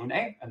into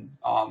Q&A, and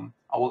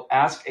I will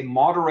ask a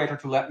moderator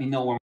to let me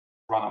know when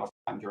we run out of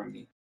time during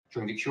the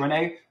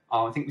Q&A.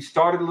 I think we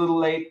started a little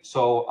late,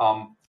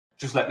 so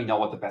just let me know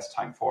what the best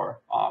time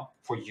for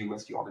you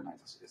as the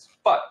organizers is.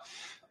 But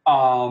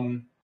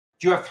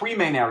you have 3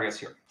 main areas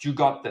here. You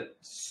got the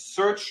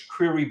search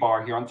query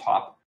bar here on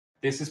top.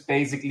 This is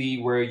basically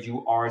where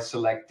you are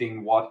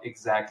selecting what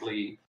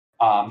exactly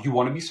you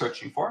want to be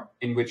searching for,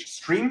 in which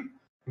stream,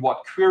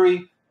 what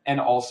query, and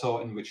also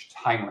in which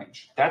time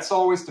range. That's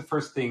always the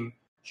first thing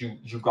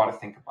you got to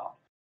think about.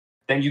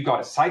 Then you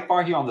got a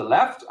sidebar here on the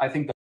left. I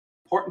think the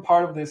important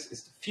part of this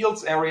is the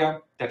fields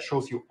area that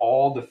shows you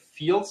all the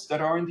fields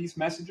that are in these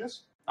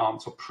messages.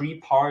 So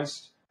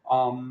pre-parsed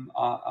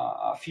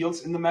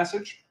fields in the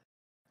message.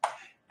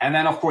 And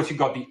then, of course, you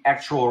got the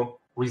actual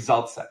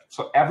result set.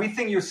 So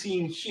everything you're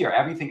seeing here,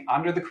 everything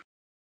under the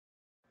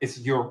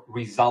is your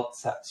result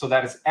set. So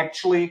that is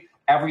actually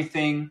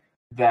everything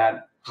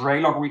that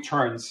Graylog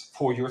returns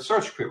for your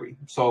search query.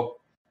 So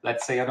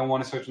let's say I don't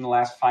want to search in the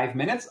last 5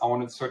 minutes. I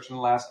want to search in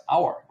the last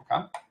hour.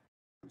 Okay,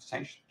 let's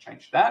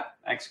change that,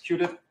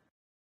 execute it.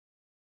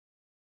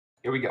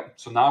 Here we go.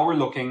 So now we're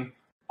looking.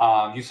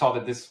 You saw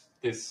that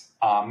this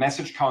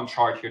message count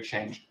chart here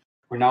changed.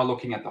 We're now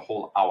looking at the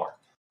whole hour.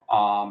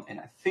 And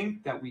I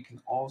think that we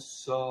can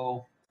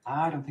also,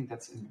 I don't think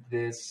that's in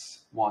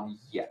this one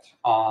yet.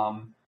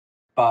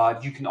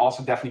 But you can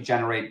also definitely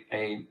generate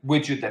a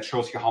widget that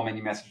shows you how many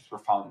messages were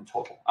found in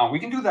total. We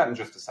can do that in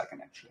just a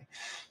second, actually.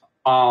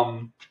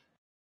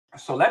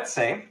 So let's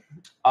say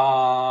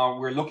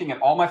we're looking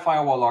at all my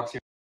firewall logs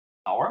here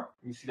in an hour.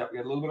 You see that we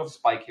had a little bit of a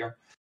spike here.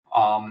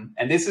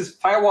 And this is,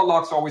 firewall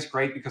logs are always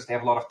great because they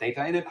have a lot of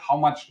data in it. How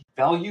much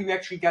value you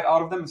actually get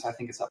out of them is, I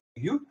think, it's up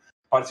to you.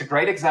 But it's a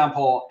great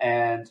example.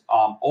 And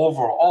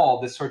overall,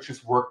 the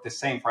searches work the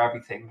same for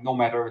everything, no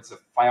matter it's a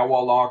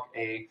firewall log,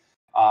 a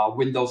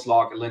Windows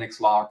log, a Linux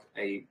log,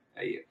 a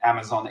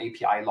Amazon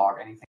API log,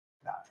 anything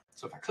like that.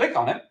 So if I click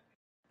on it,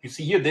 you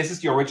see here, this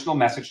is the original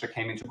message that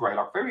came into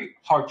Graylog. Very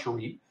hard to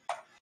read.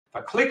 If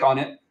I click on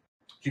it,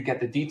 you get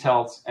the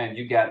details and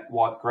you get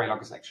what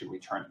Graylog is actually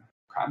returning.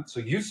 Okay? So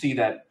you see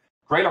that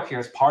Graylog here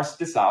has parsed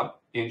this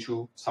out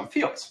into some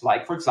fields,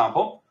 like, for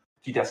example,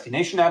 the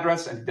destination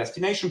address and the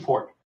destination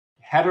port,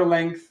 header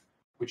length,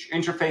 which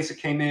interface it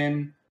came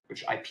in,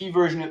 which IP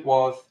version it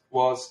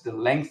was the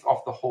length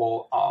of the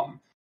whole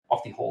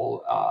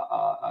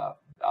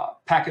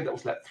packet that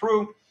was let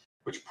through,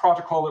 which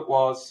protocol it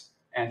was,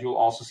 and you'll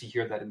also see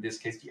here that in this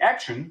case the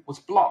action was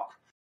block.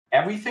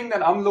 Everything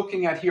that I'm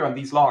looking at here on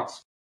these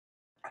logs,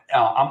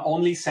 I'm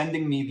only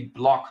sending me the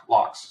block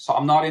logs. So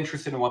I'm not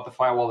interested in what the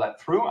firewall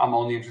let through. I'm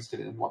only interested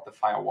in what the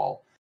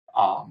firewall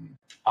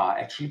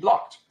actually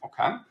blocked.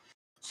 Okay.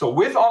 So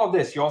with all of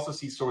this, you also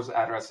see source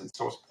address and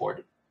source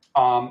port.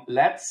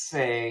 Let's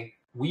say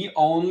we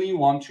only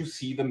want to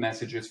see the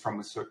messages from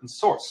a certain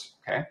source,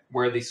 okay,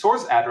 where the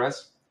source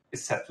address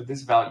is set to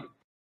this value.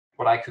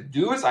 What I could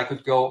do is I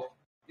could go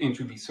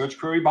into the search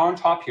query bar on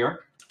top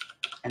here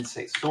and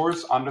say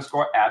source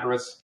underscore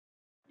address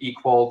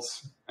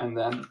equals, and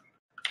then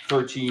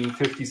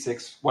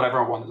 1356, whatever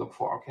I want to look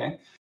for, okay?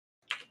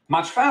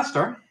 Much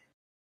faster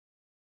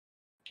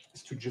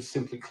is to just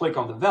simply click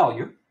on the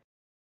value.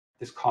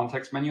 This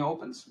context menu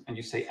opens and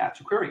you say add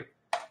to query.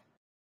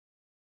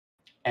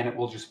 And it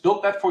will just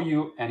build that for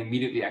you and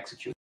immediately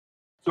execute.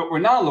 So what we're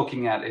now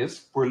looking at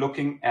is we're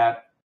looking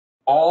at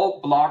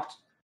all blocked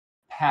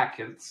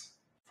packets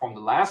from the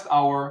last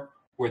hour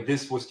where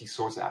this was the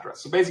source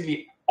address. So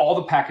basically all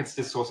the packets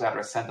this source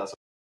address sent us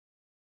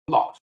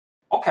blocked.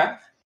 Okay,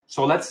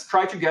 so let's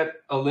try to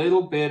get a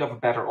little bit of a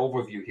better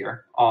overview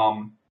here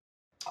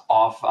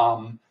of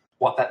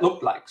what that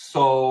looked like.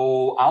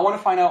 So I want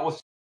to find out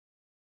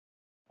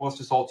was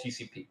this all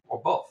TCP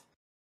or both?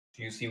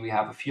 So you see we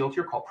have a field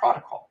here called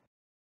protocol.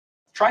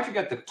 Try to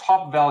get the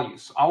top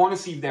values. I want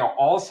to see if they're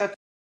all set.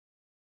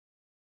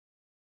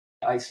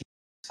 I see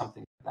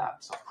something like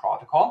that. So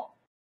protocol,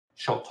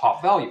 show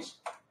top values.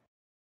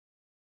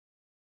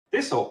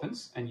 This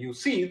opens and you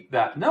see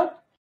that no,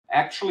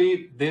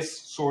 actually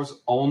this source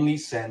only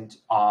sent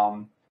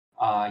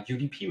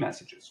UDP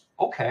messages.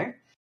 Okay,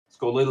 let's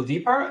go a little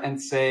deeper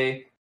and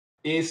say,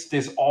 is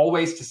this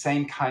always the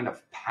same kind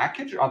of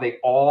package? Do they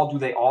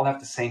all have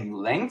the same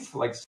length?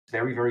 Like it's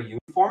very, very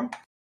uniform?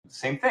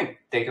 Same thing,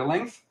 data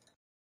length,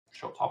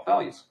 show top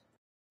values.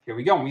 Here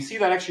we go. And we see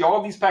that actually all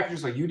of these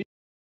packages are UDP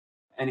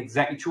and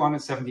exactly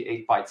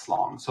 278 bytes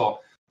long. So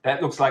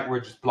that looks like we're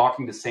just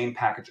blocking the same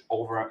package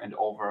over and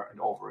over and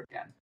over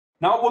again.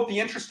 Now, it would be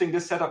interesting,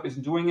 this setup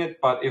isn't doing it,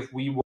 but if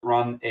we would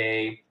run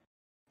a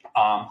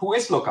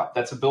whois lookup,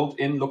 that's a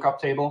built-in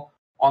lookup table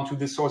onto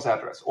this source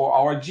address, or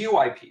our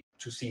GeoIP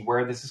to see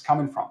where this is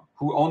coming from,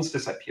 who owns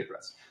this IP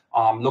address,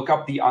 look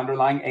up the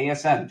underlying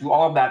ASN, do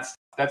all of that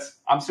stuff.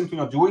 I'm simply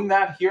not doing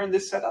that here in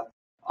this setup,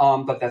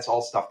 but that's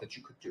all stuff that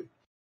you could do.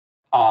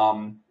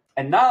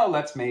 And now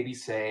let's maybe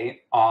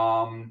say,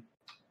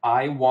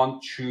 I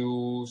want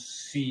to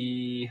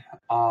see,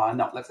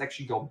 no, let's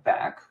actually go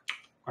back.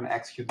 I'm going to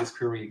execute this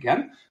query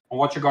again. And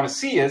what you're going to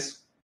see is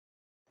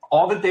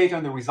all the data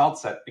in the result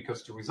set,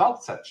 because the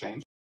result set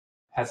change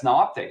has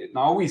now updated.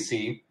 Now we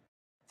see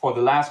for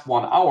the last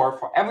 1 hour,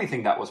 for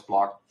everything that was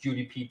blocked,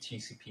 UDP,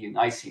 TCP, and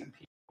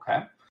ICMP, okay?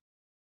 I'm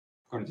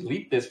going to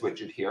delete this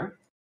widget here.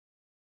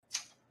 I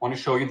want to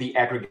show you the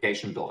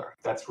aggregation builder.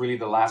 That's really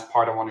the last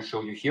part I want to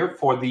show you here.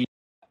 For the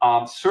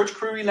search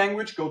query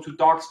language, go to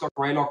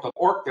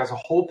docs.graylog.org. There's a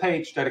whole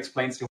page that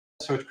explains the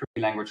whole search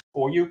query language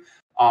for you.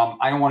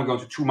 I don't want to go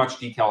into too much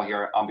detail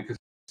here because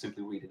you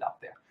simply read it up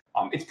there.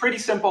 It's pretty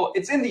simple.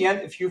 It's in the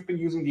end, if you've been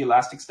using the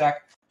Elastic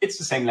Stack, it's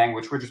the same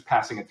language. We're just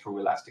passing it through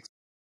Elastic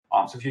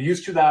Stack. So if you're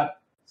used to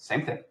that,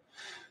 same thing.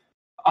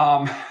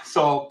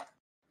 So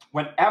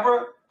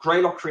whenever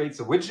Graylog creates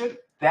a widget,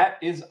 that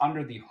is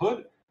under the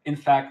hood, in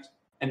fact,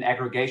 an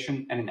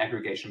aggregation and an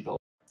aggregation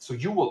builder. So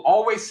you will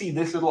always see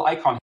this little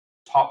icon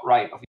top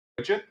right of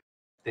the widget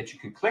that you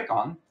can click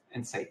on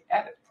and say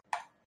edit.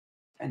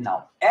 And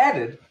now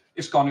edit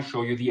is going to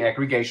show you the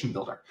aggregation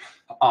builder.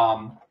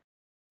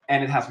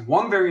 And it has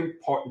one very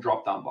important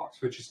drop-down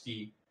box, which is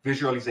the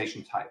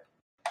visualization type.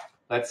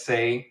 Let's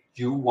say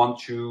you want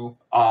to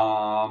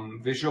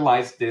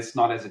visualize this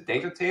not as a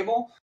data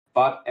table,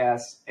 but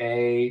as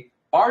a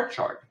bar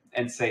chart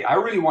and say, I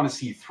really want to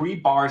see 3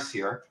 bars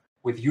here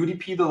with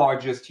UDP the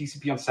largest,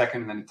 TCP on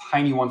second, and then a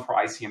tiny one for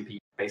ICMP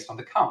based on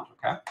the count,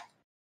 okay?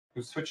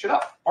 You switch it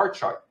up, bar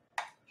chart.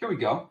 Here we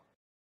go.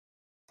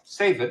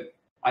 Save it.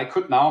 I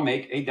could now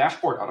make a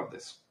dashboard out of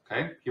this,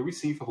 okay? Here we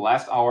see for the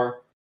last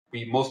hour,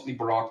 we mostly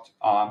blocked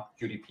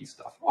UDP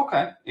stuff.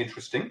 Okay,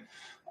 interesting.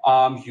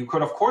 You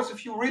could, of course,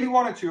 if you really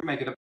wanted to,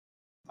 make it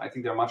I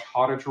think they're much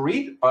harder to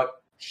read,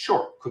 but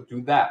Sure, could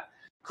do that.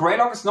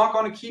 Graylog is not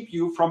going to keep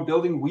you from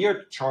building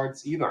weird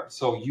charts either.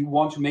 So you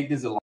want to make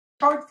this a line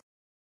chart?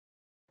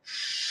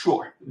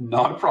 Sure,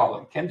 not a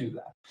problem. Can do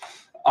that.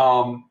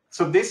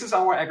 So this is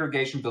our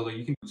aggregation builder.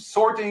 You can do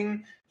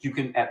sorting. You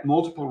can add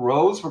multiple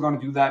rows. We're going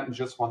to do that in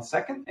just 1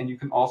 second. And you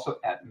can also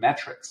add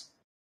metrics.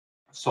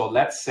 So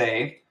let's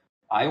say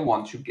I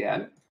want to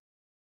get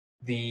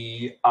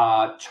the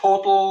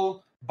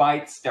total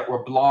bytes that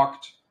were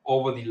blocked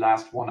over the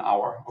last 1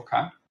 hour.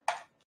 Okay.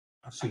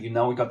 So we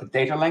got the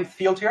data length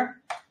field here.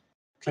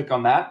 Click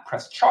on that,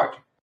 press chart.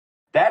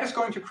 That is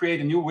going to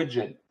create a new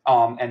widget.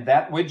 And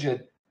that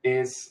widget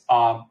is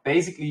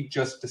basically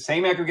just the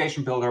same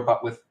aggregation builder,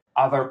 but with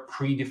other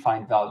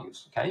predefined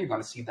values. Okay, you're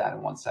going to see that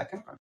in 1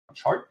 second.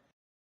 Chart.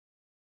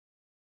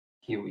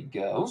 Here we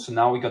go. So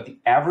now we got the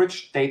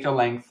average data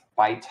length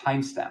by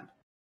timestamp.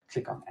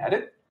 Click on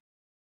edit.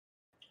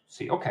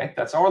 See, okay,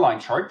 that's our line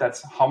chart.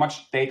 That's how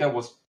much data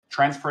was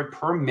transferred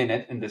per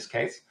minute in this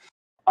case,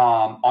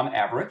 on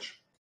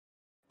average.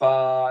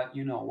 But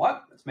you know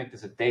what? Let's make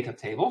this a data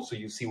table so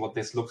you see what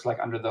this looks like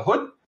under the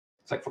hood.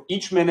 It's like for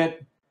each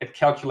minute, it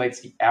calculates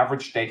the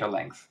average data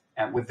length.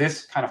 And with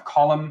this kind of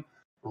column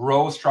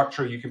row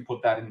structure, you can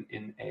put that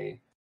into a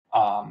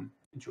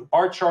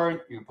bar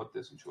chart. You can put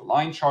this into a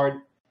line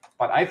chart.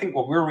 But I think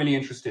what we're really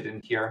interested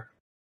in here,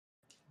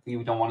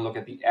 we don't want to look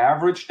at the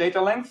average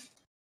data length.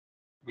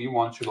 We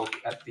want to look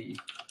at the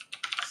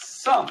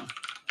sum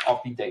of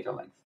the data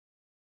length.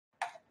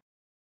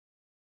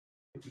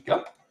 Here we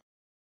go.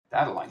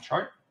 That a line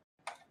chart.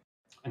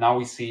 And now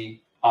we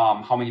see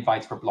how many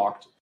bytes were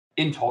blocked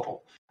in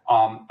total.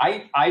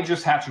 I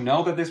just had to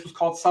know that this was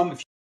called sum.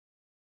 If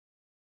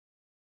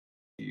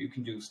you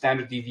can do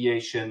standard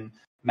deviation,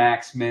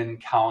 max, min,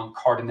 count,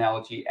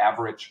 cardinality,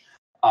 average,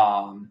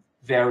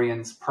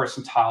 variance,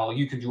 percentile.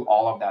 You can do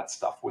all of that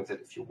stuff with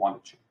it if you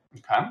wanted to.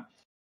 Okay.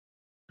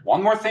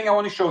 One more thing I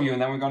want to show you,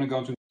 and then we're going to go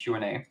into the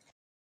Q&A.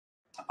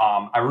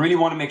 I really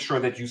want to make sure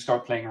that you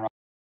start playing around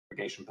with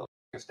aggregation builder,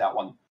 because that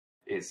one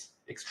is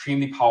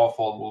extremely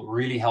powerful, will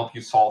really help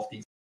you solve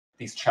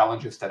these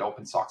challenges that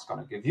OpenSOC is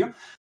going to give you.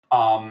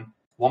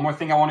 One more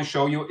thing I want to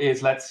show you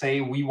is, let's say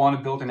we want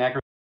to build an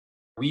aggregation.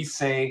 We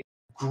say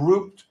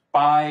grouped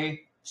by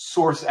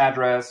source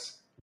address,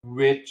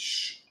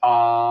 which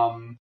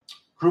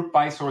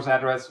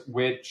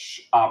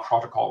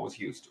protocol was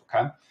used.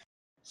 Okay,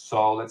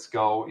 so let's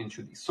go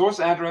into the source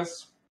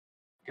address,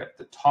 get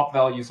the top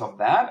values of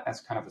that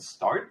as kind of a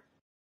start,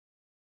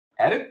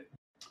 edit.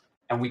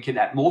 And we can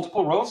add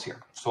multiple rows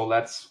here. So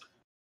let's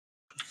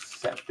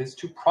set this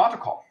to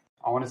protocol.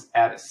 I want to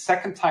add a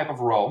second type of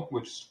row,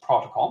 which is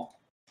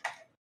protocol.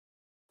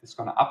 It's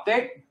going to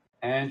update.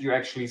 And you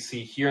actually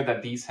see here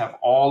that these have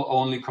all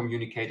only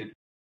communicated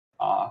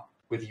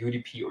with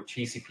UDP or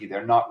TCP.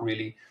 They're not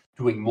really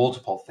doing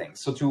multiple things.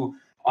 So to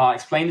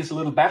explain this a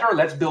little better,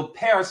 let's build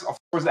pairs of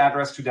source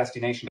address to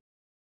destination.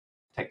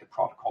 Take the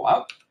protocol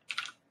out,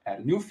 add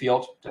a new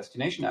field,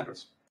 destination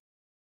address.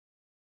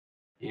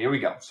 Here we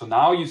go. So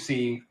now you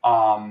see,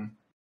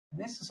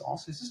 this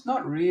is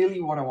not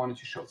really what I wanted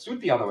to show. Let's do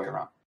it the other way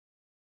around.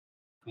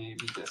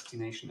 Maybe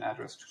destination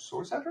address to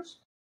source address.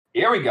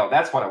 Here we go.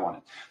 That's what I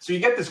wanted. So you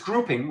get this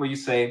grouping where you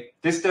say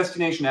this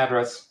destination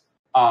address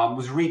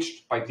was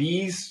reached by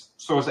these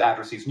source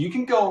addresses. And you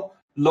can go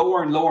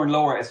lower and lower and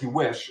lower as you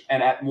wish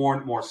and add more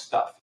and more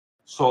stuff.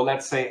 So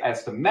let's say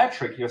as the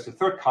metric, here's the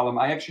third column.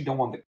 I actually don't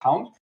want the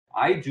count.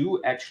 I do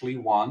actually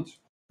want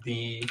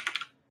the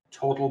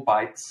total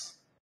bytes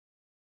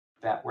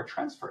that were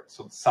transferred,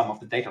 so the sum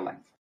of the data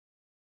length.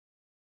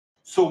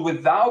 So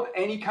without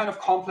any kind of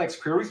complex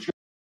queries,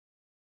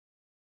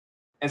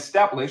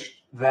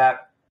 established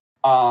that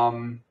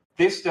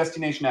this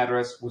destination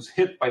address was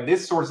hit by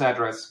this source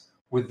address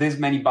with this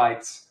many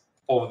bytes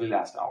over the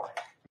last hour.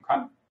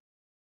 Okay,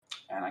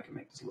 and I can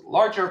make this a little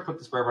larger, put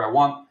this wherever I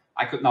want.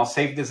 I could now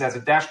save this as a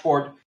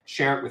dashboard,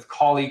 share it with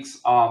colleagues.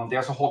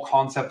 There's a whole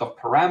concept of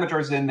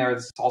parameters in there.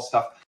 This is all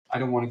stuff I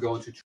don't want to go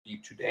into too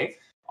deep today,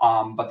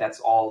 but that's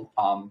all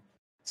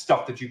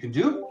stuff that you can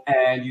do,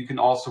 and you can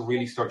also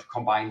really start to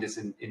combine this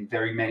in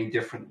very many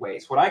different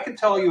ways. What I can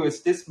tell you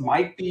is this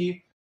might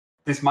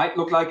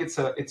look like it's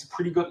a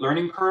pretty good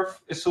learning curve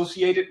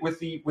associated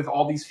with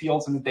all these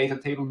fields in the data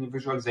table and the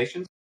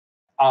visualizations.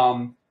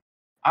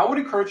 I would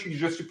encourage you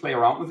just to play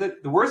around with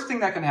it. The worst thing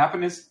that can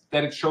happen is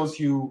that it shows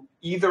you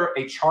either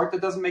a chart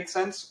that doesn't make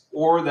sense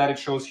or that it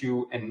shows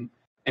you an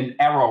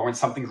error when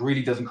something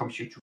really doesn't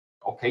compute.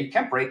 Okay, you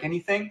can't break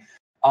anything.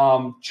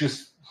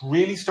 Just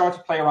really start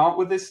to play around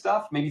with this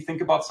stuff. Maybe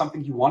think about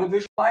something you want to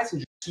visualize and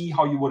just see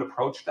how you would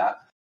approach that.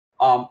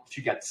 If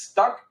you get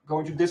stuck, go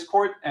into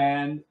Discord,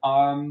 and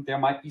there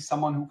might be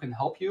someone who can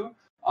help you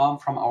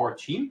from our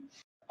team.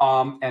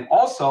 And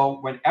also,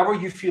 whenever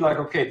you feel like,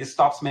 okay, this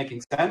stops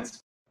making sense,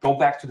 go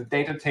back to the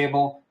data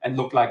table and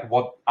look like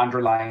what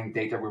underlying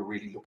data we're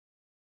really looking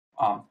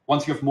at.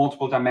 Once you have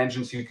multiple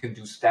dimensions, you can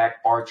do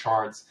stack bar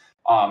charts.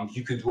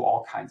 You can do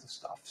all kinds of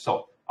stuff.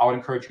 So I would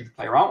encourage you to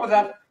play around with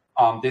that.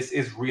 This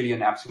is really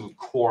an absolute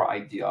core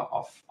idea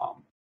of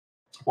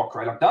what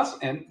Graylog does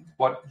and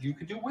what you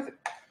could do with it.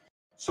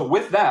 So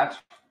with that,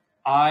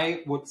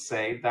 I would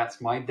say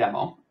that's my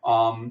demo.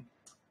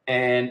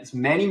 And as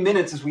many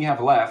minutes as we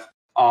have left,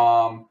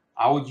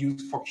 I would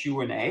use for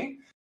Q&A.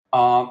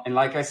 And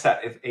like I said,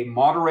 if a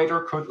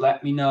moderator could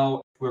let me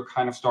know if we're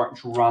kind of starting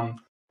to run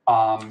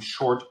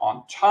short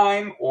on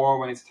time or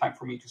when it's time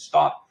for me to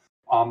stop,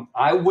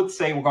 I would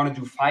say we're going to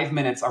do 5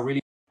 minutes. I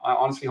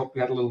honestly hope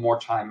we had a little more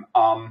time.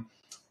 I'm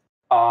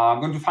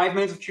going to do 5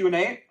 minutes of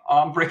Q&A.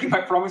 I'm breaking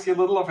my promise here a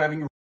little of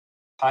having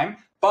time,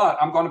 but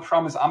I'm going to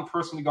promise I'm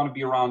personally going to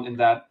be around in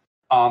that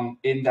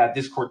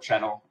Discord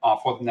channel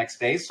for the next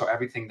days. So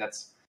everything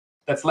that's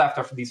left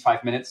after these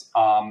 5 minutes,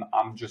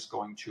 I'm just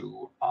going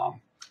to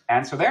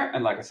answer there.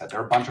 And like I said,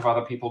 there are a bunch of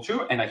other people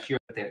too, and I hear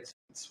that there's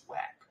swag.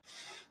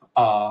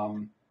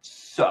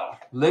 So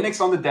Linux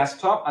on the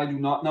desktop, I do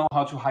not know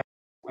how to hide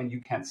when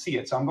you can't see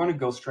it. So I'm going to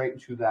go straight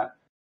into that.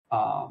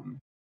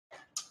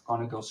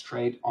 Going to go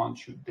straight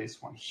onto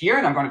this one here,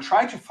 and I'm going to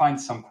try to find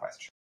some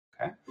questions.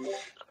 Okay.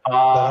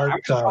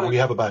 We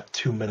have about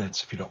 2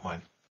 minutes, if you don't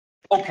mind.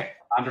 Okay,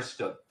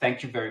 understood.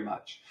 Thank you very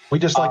much. We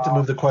just like to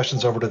move the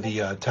questions over to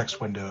the text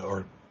window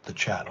or the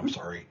chat. I'm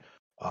sorry,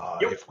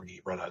 if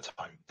we run out of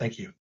time. Thank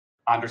you.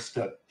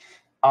 Understood.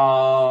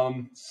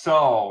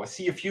 So I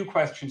see a few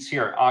questions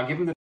here.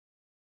 Given that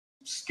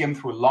I skimmed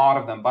through a lot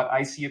of them, but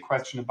I see a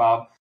question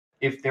about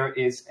if there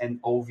is an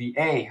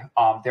OVA.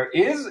 There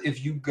is.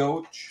 If you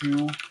go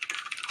to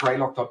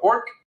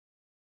graylog.org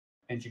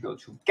and you go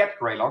to Get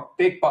Graylog,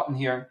 big button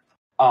here.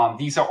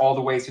 These are all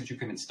the ways that you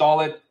can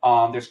install it.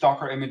 There's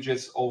Docker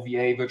images,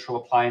 OVA, virtual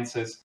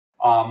appliances.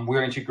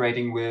 We're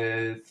integrating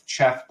with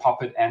Chef,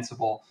 Puppet,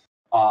 Ansible.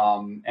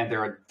 And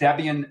there are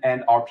Debian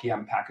and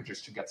RPM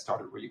packages to get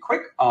started really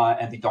quick.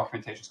 And the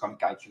documentation is going to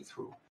guide you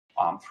through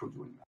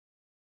doing that.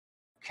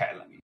 Okay,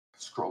 let me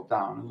scroll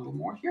down a little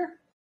more here.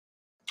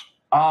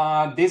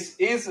 This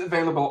is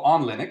available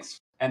on Linux,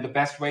 and the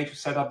best way to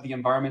set up the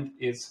environment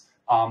is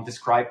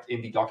described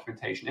in the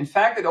documentation. In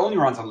fact, it only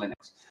runs on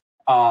Linux.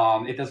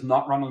 It does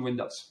not run on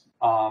Windows.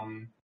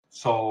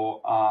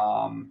 So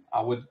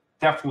I would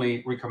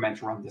definitely recommend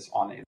to run this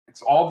on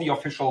Linux. All of the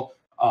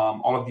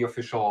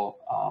official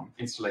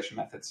installation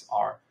methods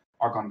are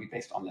going to be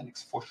based on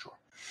Linux for sure.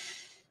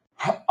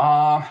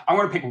 I'm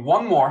going to pick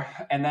one more,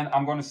 and then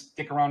I'm going to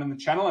stick around in the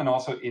channel and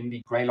also in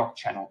the Graylog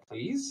channel,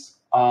 please.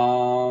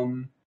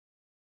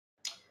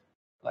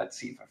 Let's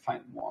see if I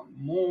find one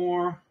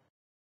more.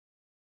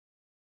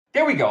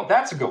 There we go.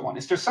 That's a good one.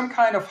 Is there some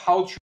kind of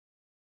how-to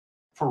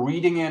for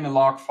reading in a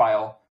log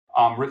file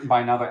written by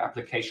another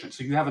application?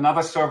 So you have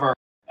another server,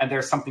 and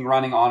there's something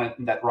running on it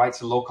that writes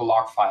a local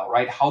log file,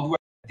 right? How do I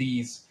add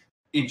these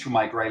into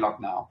my Graylog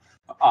now?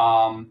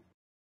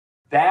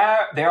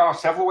 There are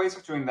several ways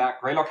of doing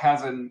that. Graylog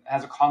has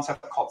a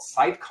concept called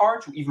sidecar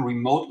to even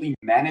remotely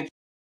manage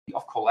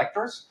of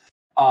collectors.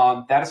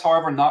 That is,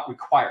 however, not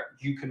required.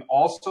 You can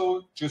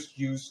also just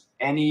use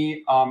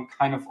any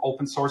kind of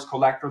open source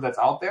collector that's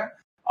out there.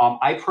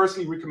 I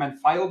personally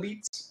recommend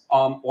FileBeats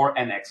or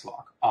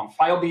NXLog.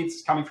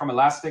 FileBeats coming from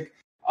Elastic,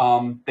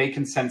 they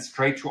can send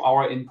straight to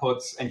our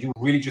inputs, and you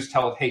really just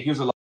tell it, hey, here's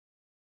a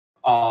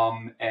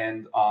log,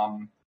 and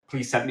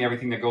please send me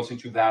everything that goes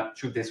into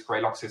this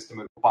Graylog system.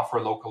 It will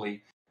buffer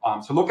locally.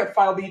 So look at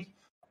FileBeat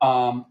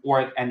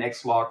or at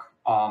NXLog.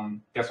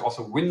 There's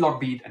also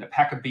WinLogBeat and a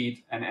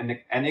PacketBeat, and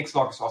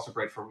NXLog is also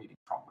great for reading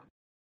from Win.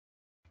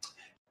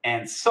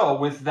 And so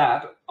with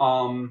that,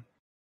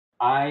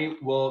 I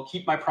will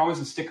keep my promise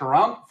and stick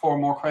around for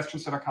more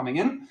questions that are coming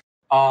in.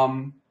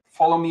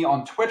 Follow me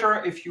on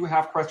Twitter if you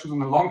have questions in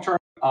the long term.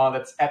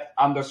 That's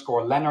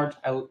 @_Lennart, LENNART.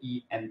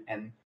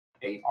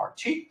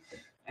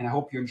 And I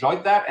hope you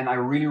enjoyed that. And I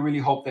really, really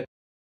hope that you had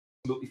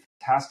an absolutely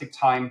fantastic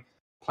time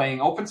playing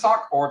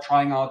OpenSOC or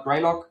trying out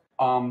Graylog.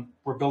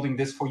 We're building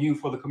this for you,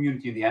 for the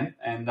community in the end.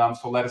 And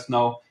so let us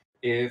know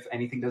if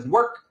anything doesn't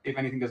work, if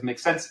anything doesn't make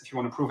sense, if you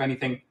want to improve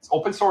anything. It's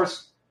open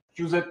source.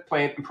 Use it,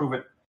 play it, improve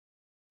it.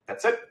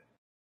 That's it.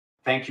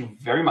 Thank you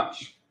very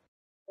much.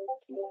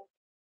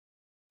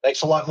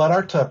 Thanks a lot,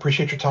 Lennart.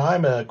 Appreciate your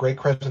time. Great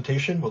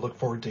presentation. We'll look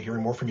forward to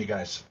hearing more from you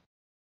guys.